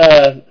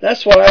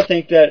that's why I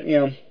think that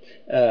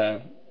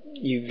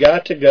you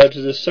got to go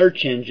to the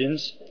search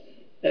engines.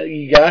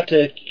 You got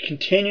to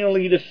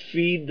continually to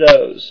feed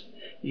those.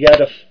 You got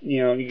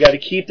to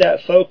keep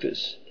that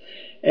focus,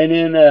 and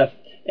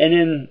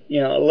then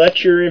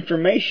let your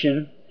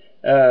information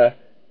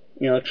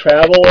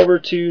travel over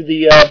to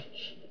the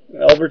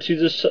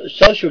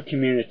social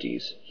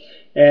communities,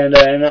 and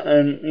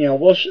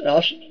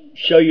I'll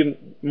show you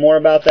more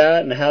about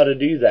that and how to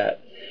do that.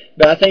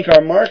 But I think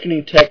our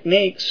marketing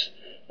techniques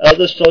of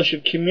the social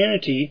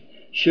community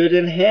should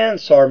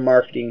enhance our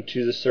marketing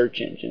to the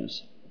search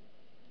engines.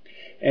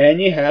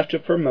 And you have to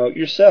promote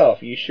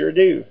yourself. You sure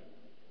do.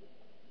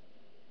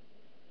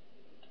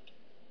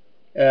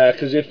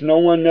 Because if no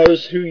one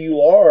knows who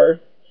you are,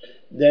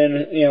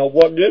 then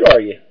what good are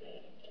you?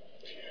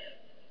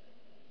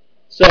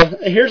 So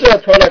here's our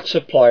product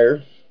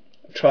supplier,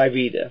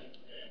 Trivita.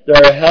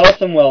 They're a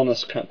health and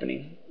wellness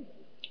company.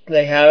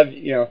 They have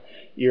your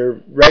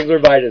regular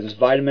vitamins,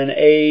 vitamin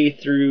A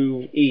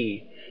through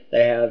E.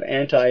 They have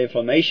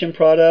anti-inflammation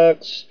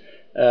products.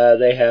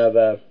 They have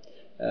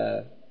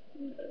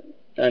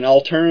an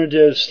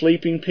alternative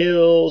sleeping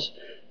pills.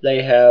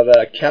 They have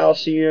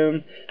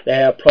calcium. They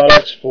have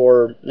products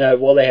for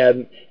they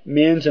have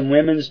men's and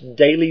women's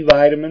daily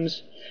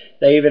vitamins.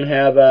 They even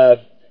have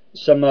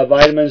some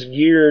vitamins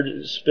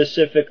geared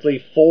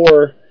specifically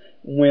for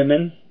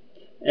women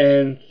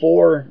and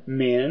for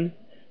men.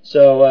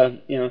 So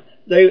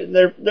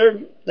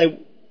they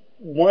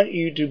want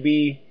you to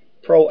be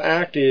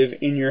proactive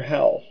in your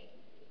health.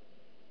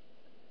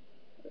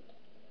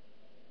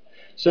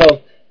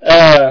 So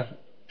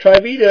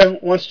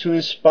Trivita wants to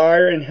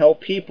inspire and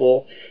help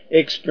people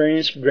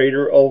experience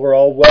greater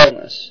overall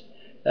wellness.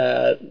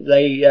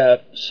 They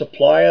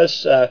supply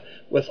us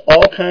with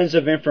all kinds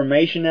of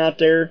information out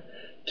there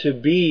to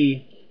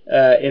be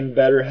in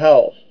better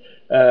health.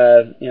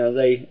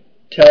 They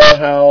tell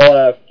how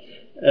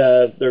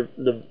the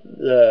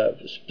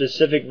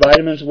specific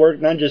vitamins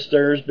work, not just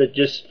theirs, but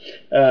just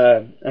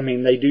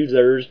they do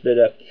theirs,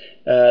 but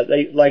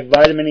they like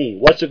vitamin E.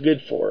 What's it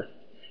good for?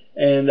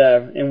 And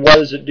what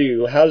does it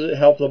do? How does it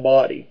help the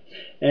body?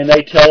 And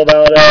they tell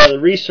about the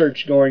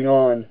research going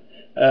on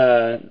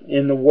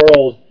in the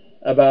world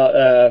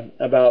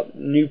about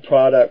new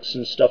products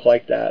and stuff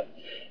like that.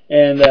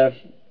 And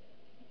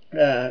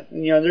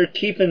they're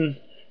keeping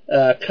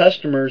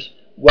customers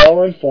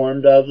well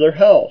informed of their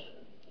health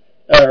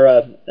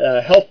or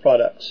health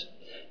products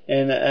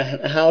and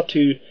how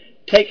to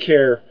take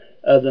care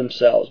of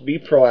themselves, be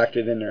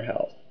proactive in their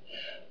health.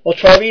 Well,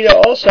 Trivita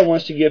also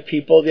wants to give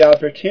people the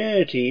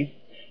opportunity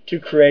to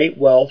create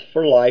wealth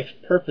for life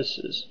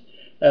purposes.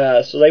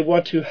 So they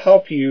want to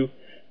help you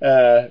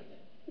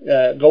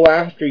go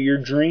after your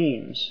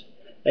dreams.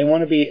 They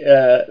want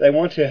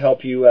to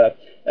help you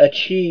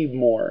achieve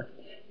more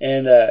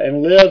and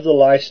live the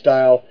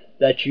lifestyle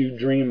that you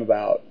dream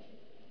about.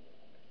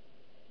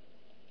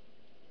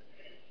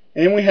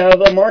 And then we have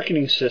a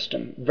marketing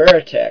system,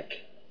 Veritech.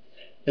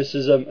 This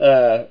is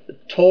a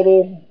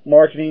total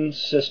marketing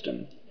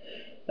system.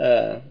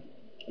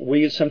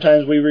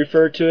 Sometimes we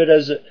refer to it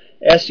as a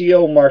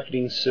SEO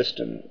marketing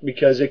system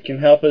because it can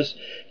help us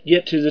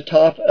get to the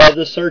top of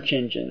the search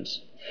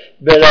engines.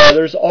 But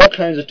there's all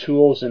kinds of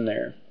tools in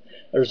there.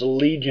 There's a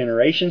lead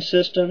generation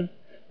system.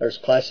 There's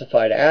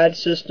classified ad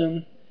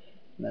system,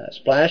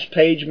 splash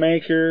page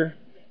maker,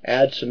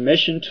 ad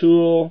submission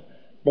tool,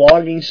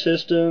 blogging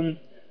system,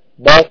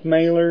 bulk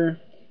mailer,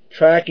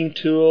 tracking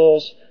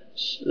tools,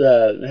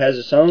 has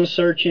its own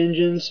search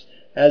engines,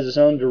 has its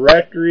own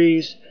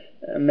directories.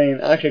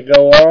 I could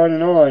go on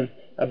and on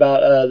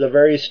about the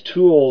various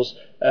tools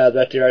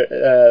that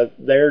are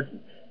there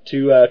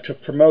to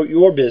promote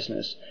your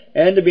business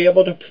and to be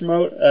able to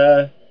promote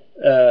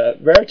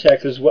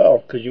Veritech as well,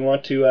 because you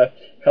want to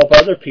help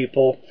other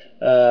people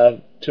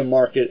to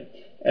market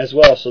as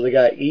well. So they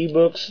got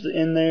ebooks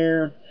in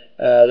there.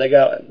 They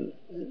got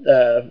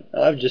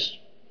I'm just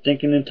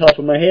thinking in the top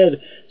of my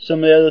head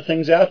some of the other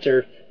things out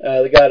there.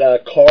 They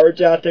got cards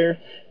out there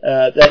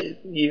that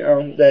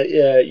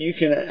you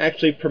can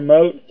actually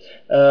promote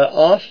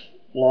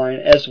offline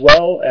as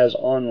well as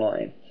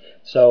online.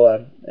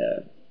 So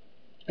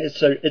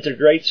it's a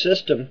great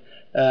system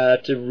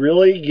to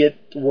really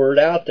get the word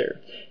out there.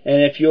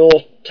 And if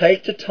you'll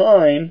take the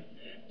time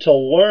to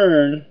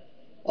learn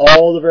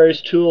all the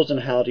various tools and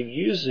how to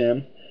use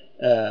them,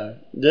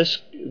 this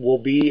will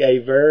be a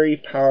very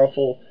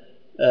powerful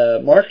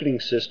marketing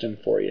system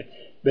for you.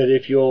 But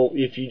if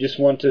you just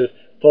want to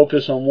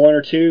focus on one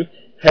or two,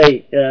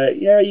 hey,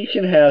 you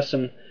can have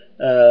some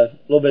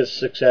little bit of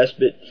success,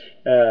 but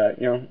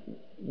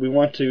we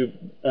want to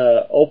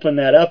open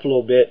that up a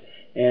little bit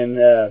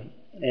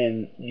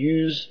and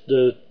use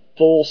the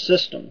full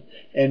system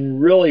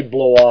and really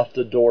blow off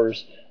the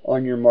doors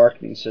on your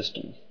marketing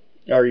system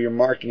or your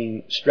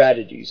marketing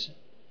strategies.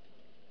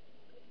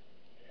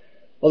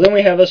 Well, then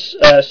we have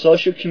a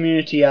social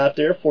community out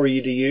there for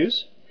you to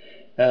use.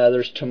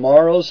 There's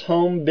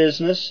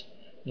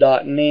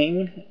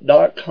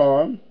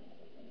tomorrowshomebusiness.ning.com.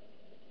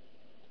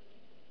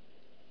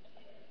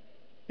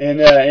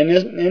 And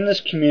in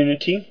this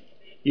community,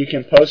 you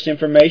can post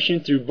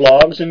information through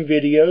blogs and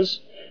videos.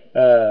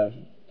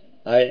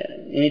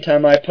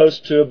 Anytime I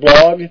post to a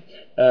blog,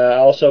 I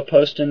also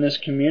post in this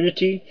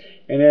community,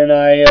 and then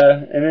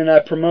I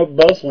promote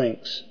both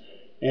links,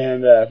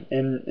 and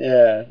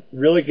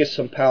really get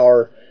some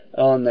power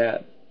on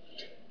that.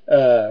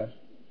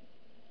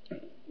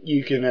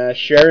 You can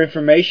share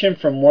information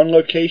from one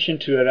location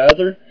to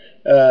another.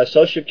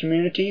 Social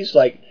communities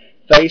like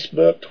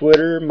Facebook,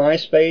 Twitter,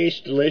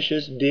 MySpace,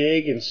 Delicious,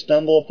 Dig, and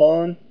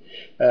StumbleUpon.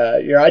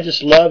 I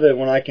just love it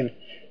when I can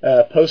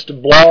post a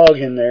blog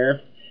in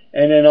there,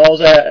 and then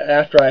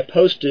after I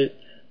post it,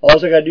 all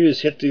I gotta do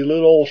is hit the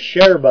little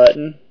share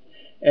button,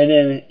 and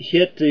then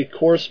hit the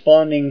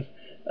corresponding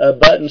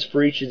buttons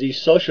for each of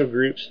these social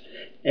groups,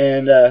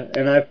 and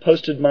I've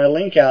posted my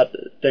link out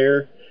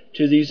there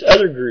to these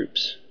other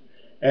groups,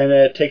 and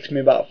it takes me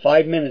about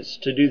 5 minutes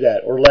to do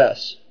that or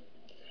less.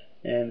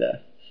 And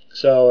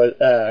so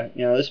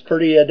it's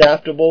pretty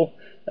adaptable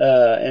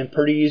and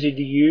pretty easy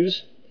to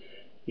use.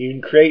 You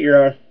can create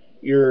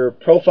your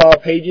profile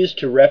pages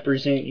to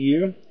represent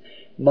you.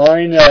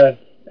 Mine,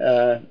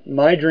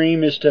 my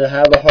dream is to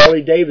have a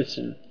Harley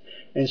Davidson,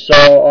 and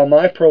so on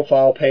my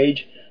profile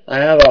page, I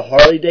have a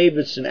Harley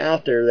Davidson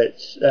out there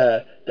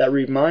that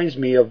reminds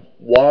me of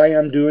why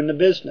I'm doing the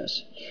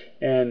business,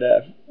 and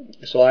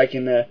so I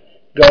can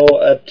go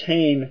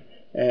obtain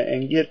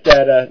and get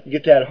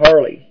that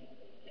Harley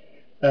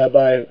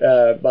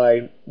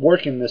by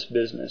working this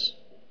business.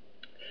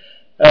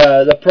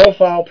 The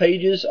profile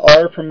pages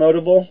are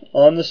promotable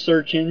on the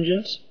search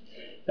engines,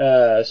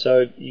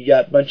 so you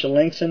got a bunch of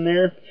links in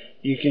there.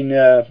 You can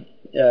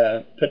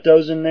put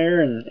those in there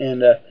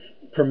and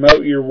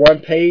promote your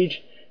one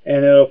page,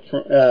 and it'll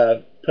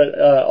put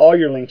all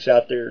your links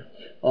out there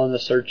on the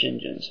search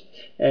engines.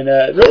 And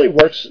it really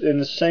works in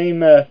the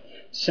same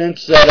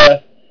sense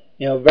that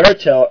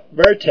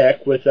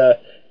Veritech with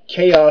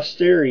chaos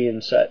theory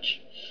and such.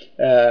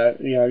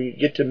 You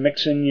get to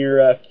mix in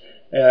your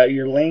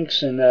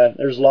links, and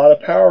there's a lot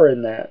of power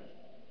in that.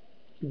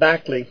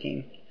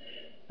 Backlinking,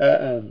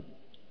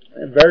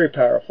 very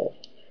powerful.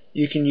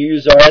 You can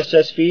use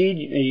RSS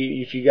feed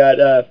if you got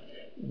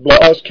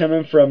blogs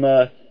coming from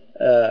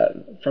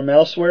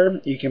elsewhere.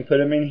 You can put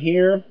them in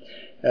here.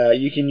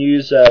 You can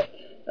use.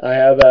 I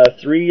have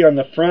 3 on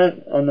the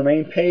front on the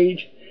main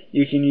page.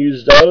 You can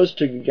use those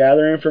to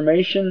gather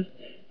information.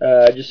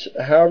 Just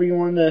however you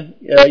want to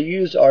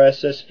use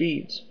RSS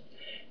feeds.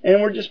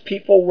 And we're just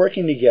people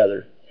working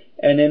together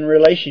and in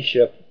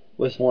relationship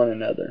with one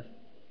another.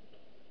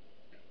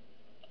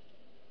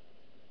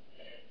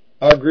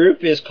 Our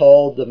group is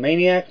called the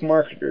Maniac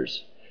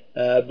Marketers.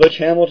 Butch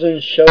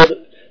Hamilton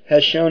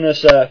has shown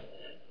us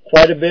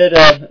quite a bit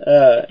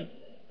of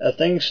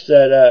things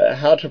that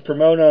how to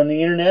promote on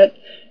the internet,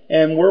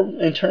 and we're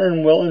in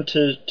turn willing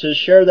to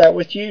share that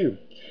with you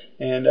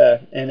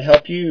and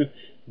help you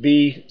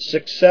be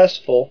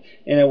successful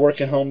in a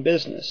work at home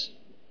business.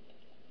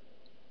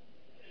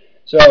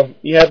 So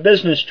you have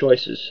business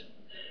choices.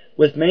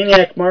 With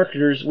Maniac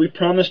Marketers, we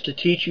promise to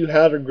teach you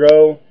how to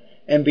grow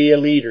and be a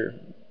leader.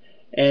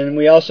 And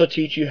we also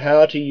teach you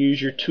how to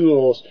use your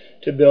tools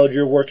to build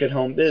your work at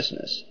home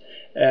business.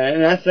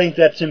 And I think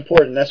that's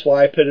important. That's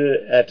why I put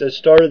it at the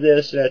start of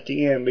this and at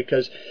the end,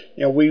 because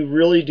we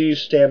really do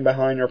stand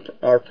behind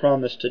our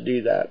promise to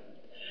do that.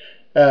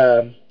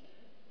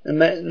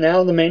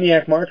 Now the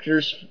Maniac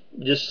Marketers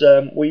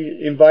we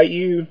invite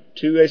you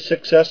to a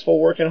successful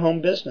work at home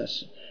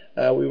business.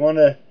 We want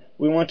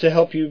to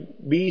help you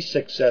be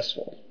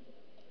successful.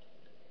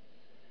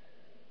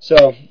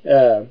 So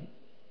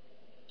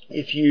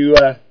if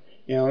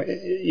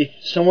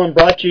someone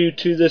brought you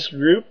to this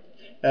group,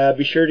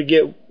 be sure to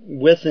get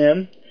with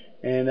them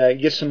and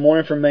get some more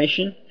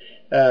information.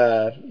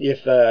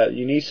 If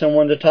you need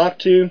someone to talk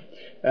to,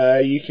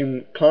 you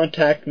can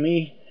contact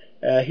me.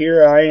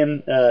 Here I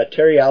am,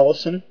 Terry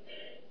Allison,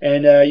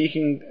 and you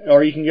can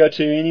go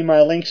to any of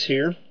my links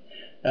here.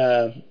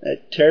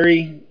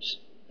 Terry,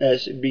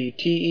 as it'd be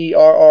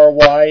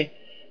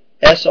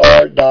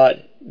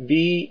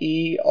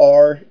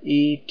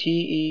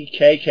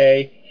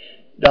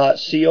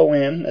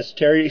TerrySR.Veretekk.com. That's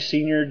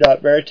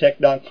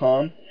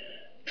TerrySenior.Veritech.com.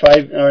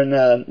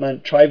 My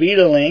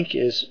Trivita link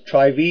is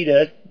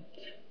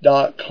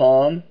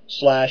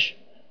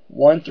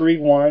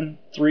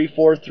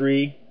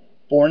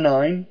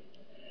Trivita.com/13134349.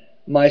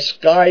 My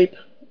Skype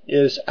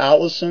is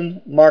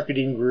Allison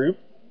Marketing Group.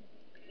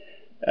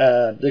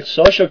 The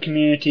social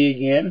community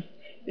again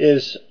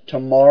is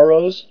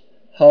tomorrow's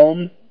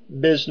home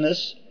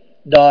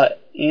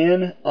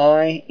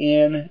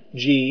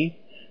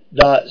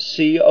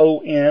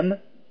business.ning.com.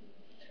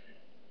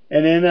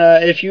 And then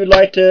if you'd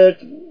like to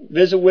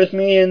visit with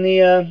me in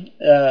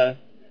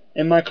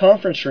my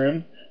conference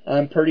room,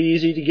 I'm pretty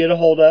easy to get a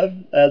hold of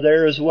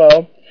there as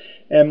well.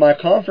 And my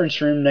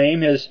conference room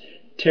name is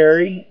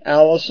Terry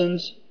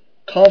Allison's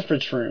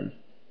Conference Room.com.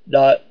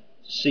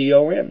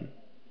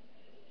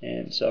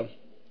 And so,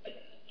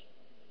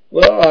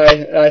 well,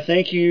 I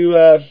thank you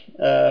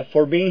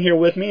for being here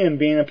with me and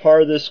being a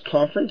part of this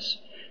conference.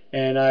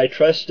 And I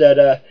trust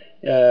that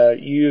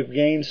you have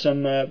gained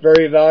some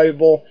very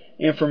valuable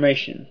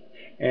information.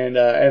 And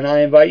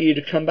I invite you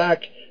to come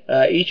back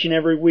each and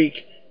every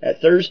week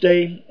at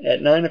Thursday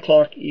at 9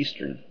 o'clock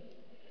Eastern.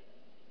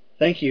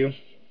 Thank you.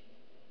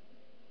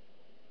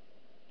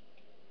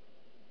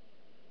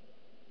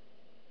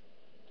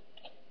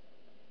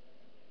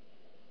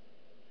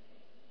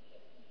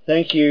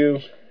 Thank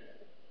you.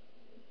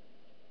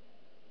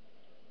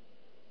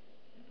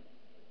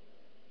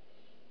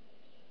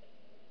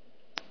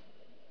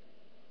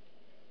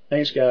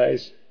 Thanks,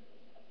 guys.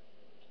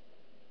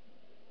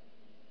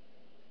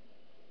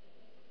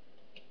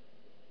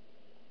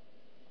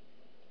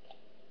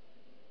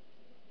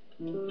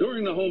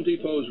 During the Home Depot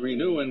Depot's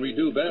Renew and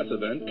Redo Bath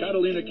event,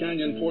 Catalina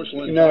Canyon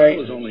porcelain No,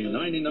 tile is only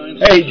 99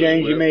 cents. Hey,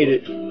 James, you made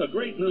it. A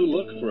great new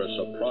look for a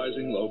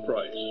surprising low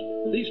price.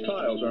 These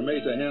tiles are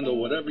made to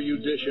handle whatever you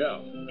dish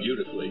out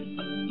beautifully.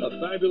 A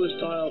fabulous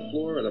tile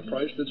floor at a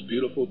price that's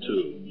beautiful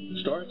too.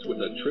 Starts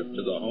with a trip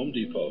to the Home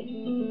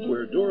Depot,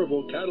 where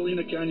durable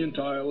Catalina Canyon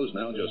tile is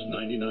now just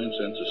 99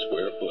 cents a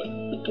square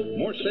foot.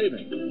 More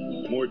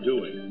saving, more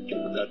doing.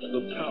 That's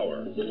the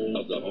power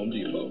of the Home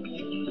Depot.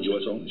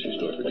 U.S. only. See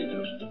store for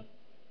details.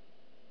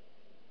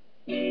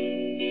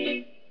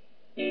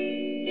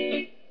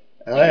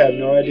 I have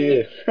no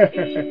idea.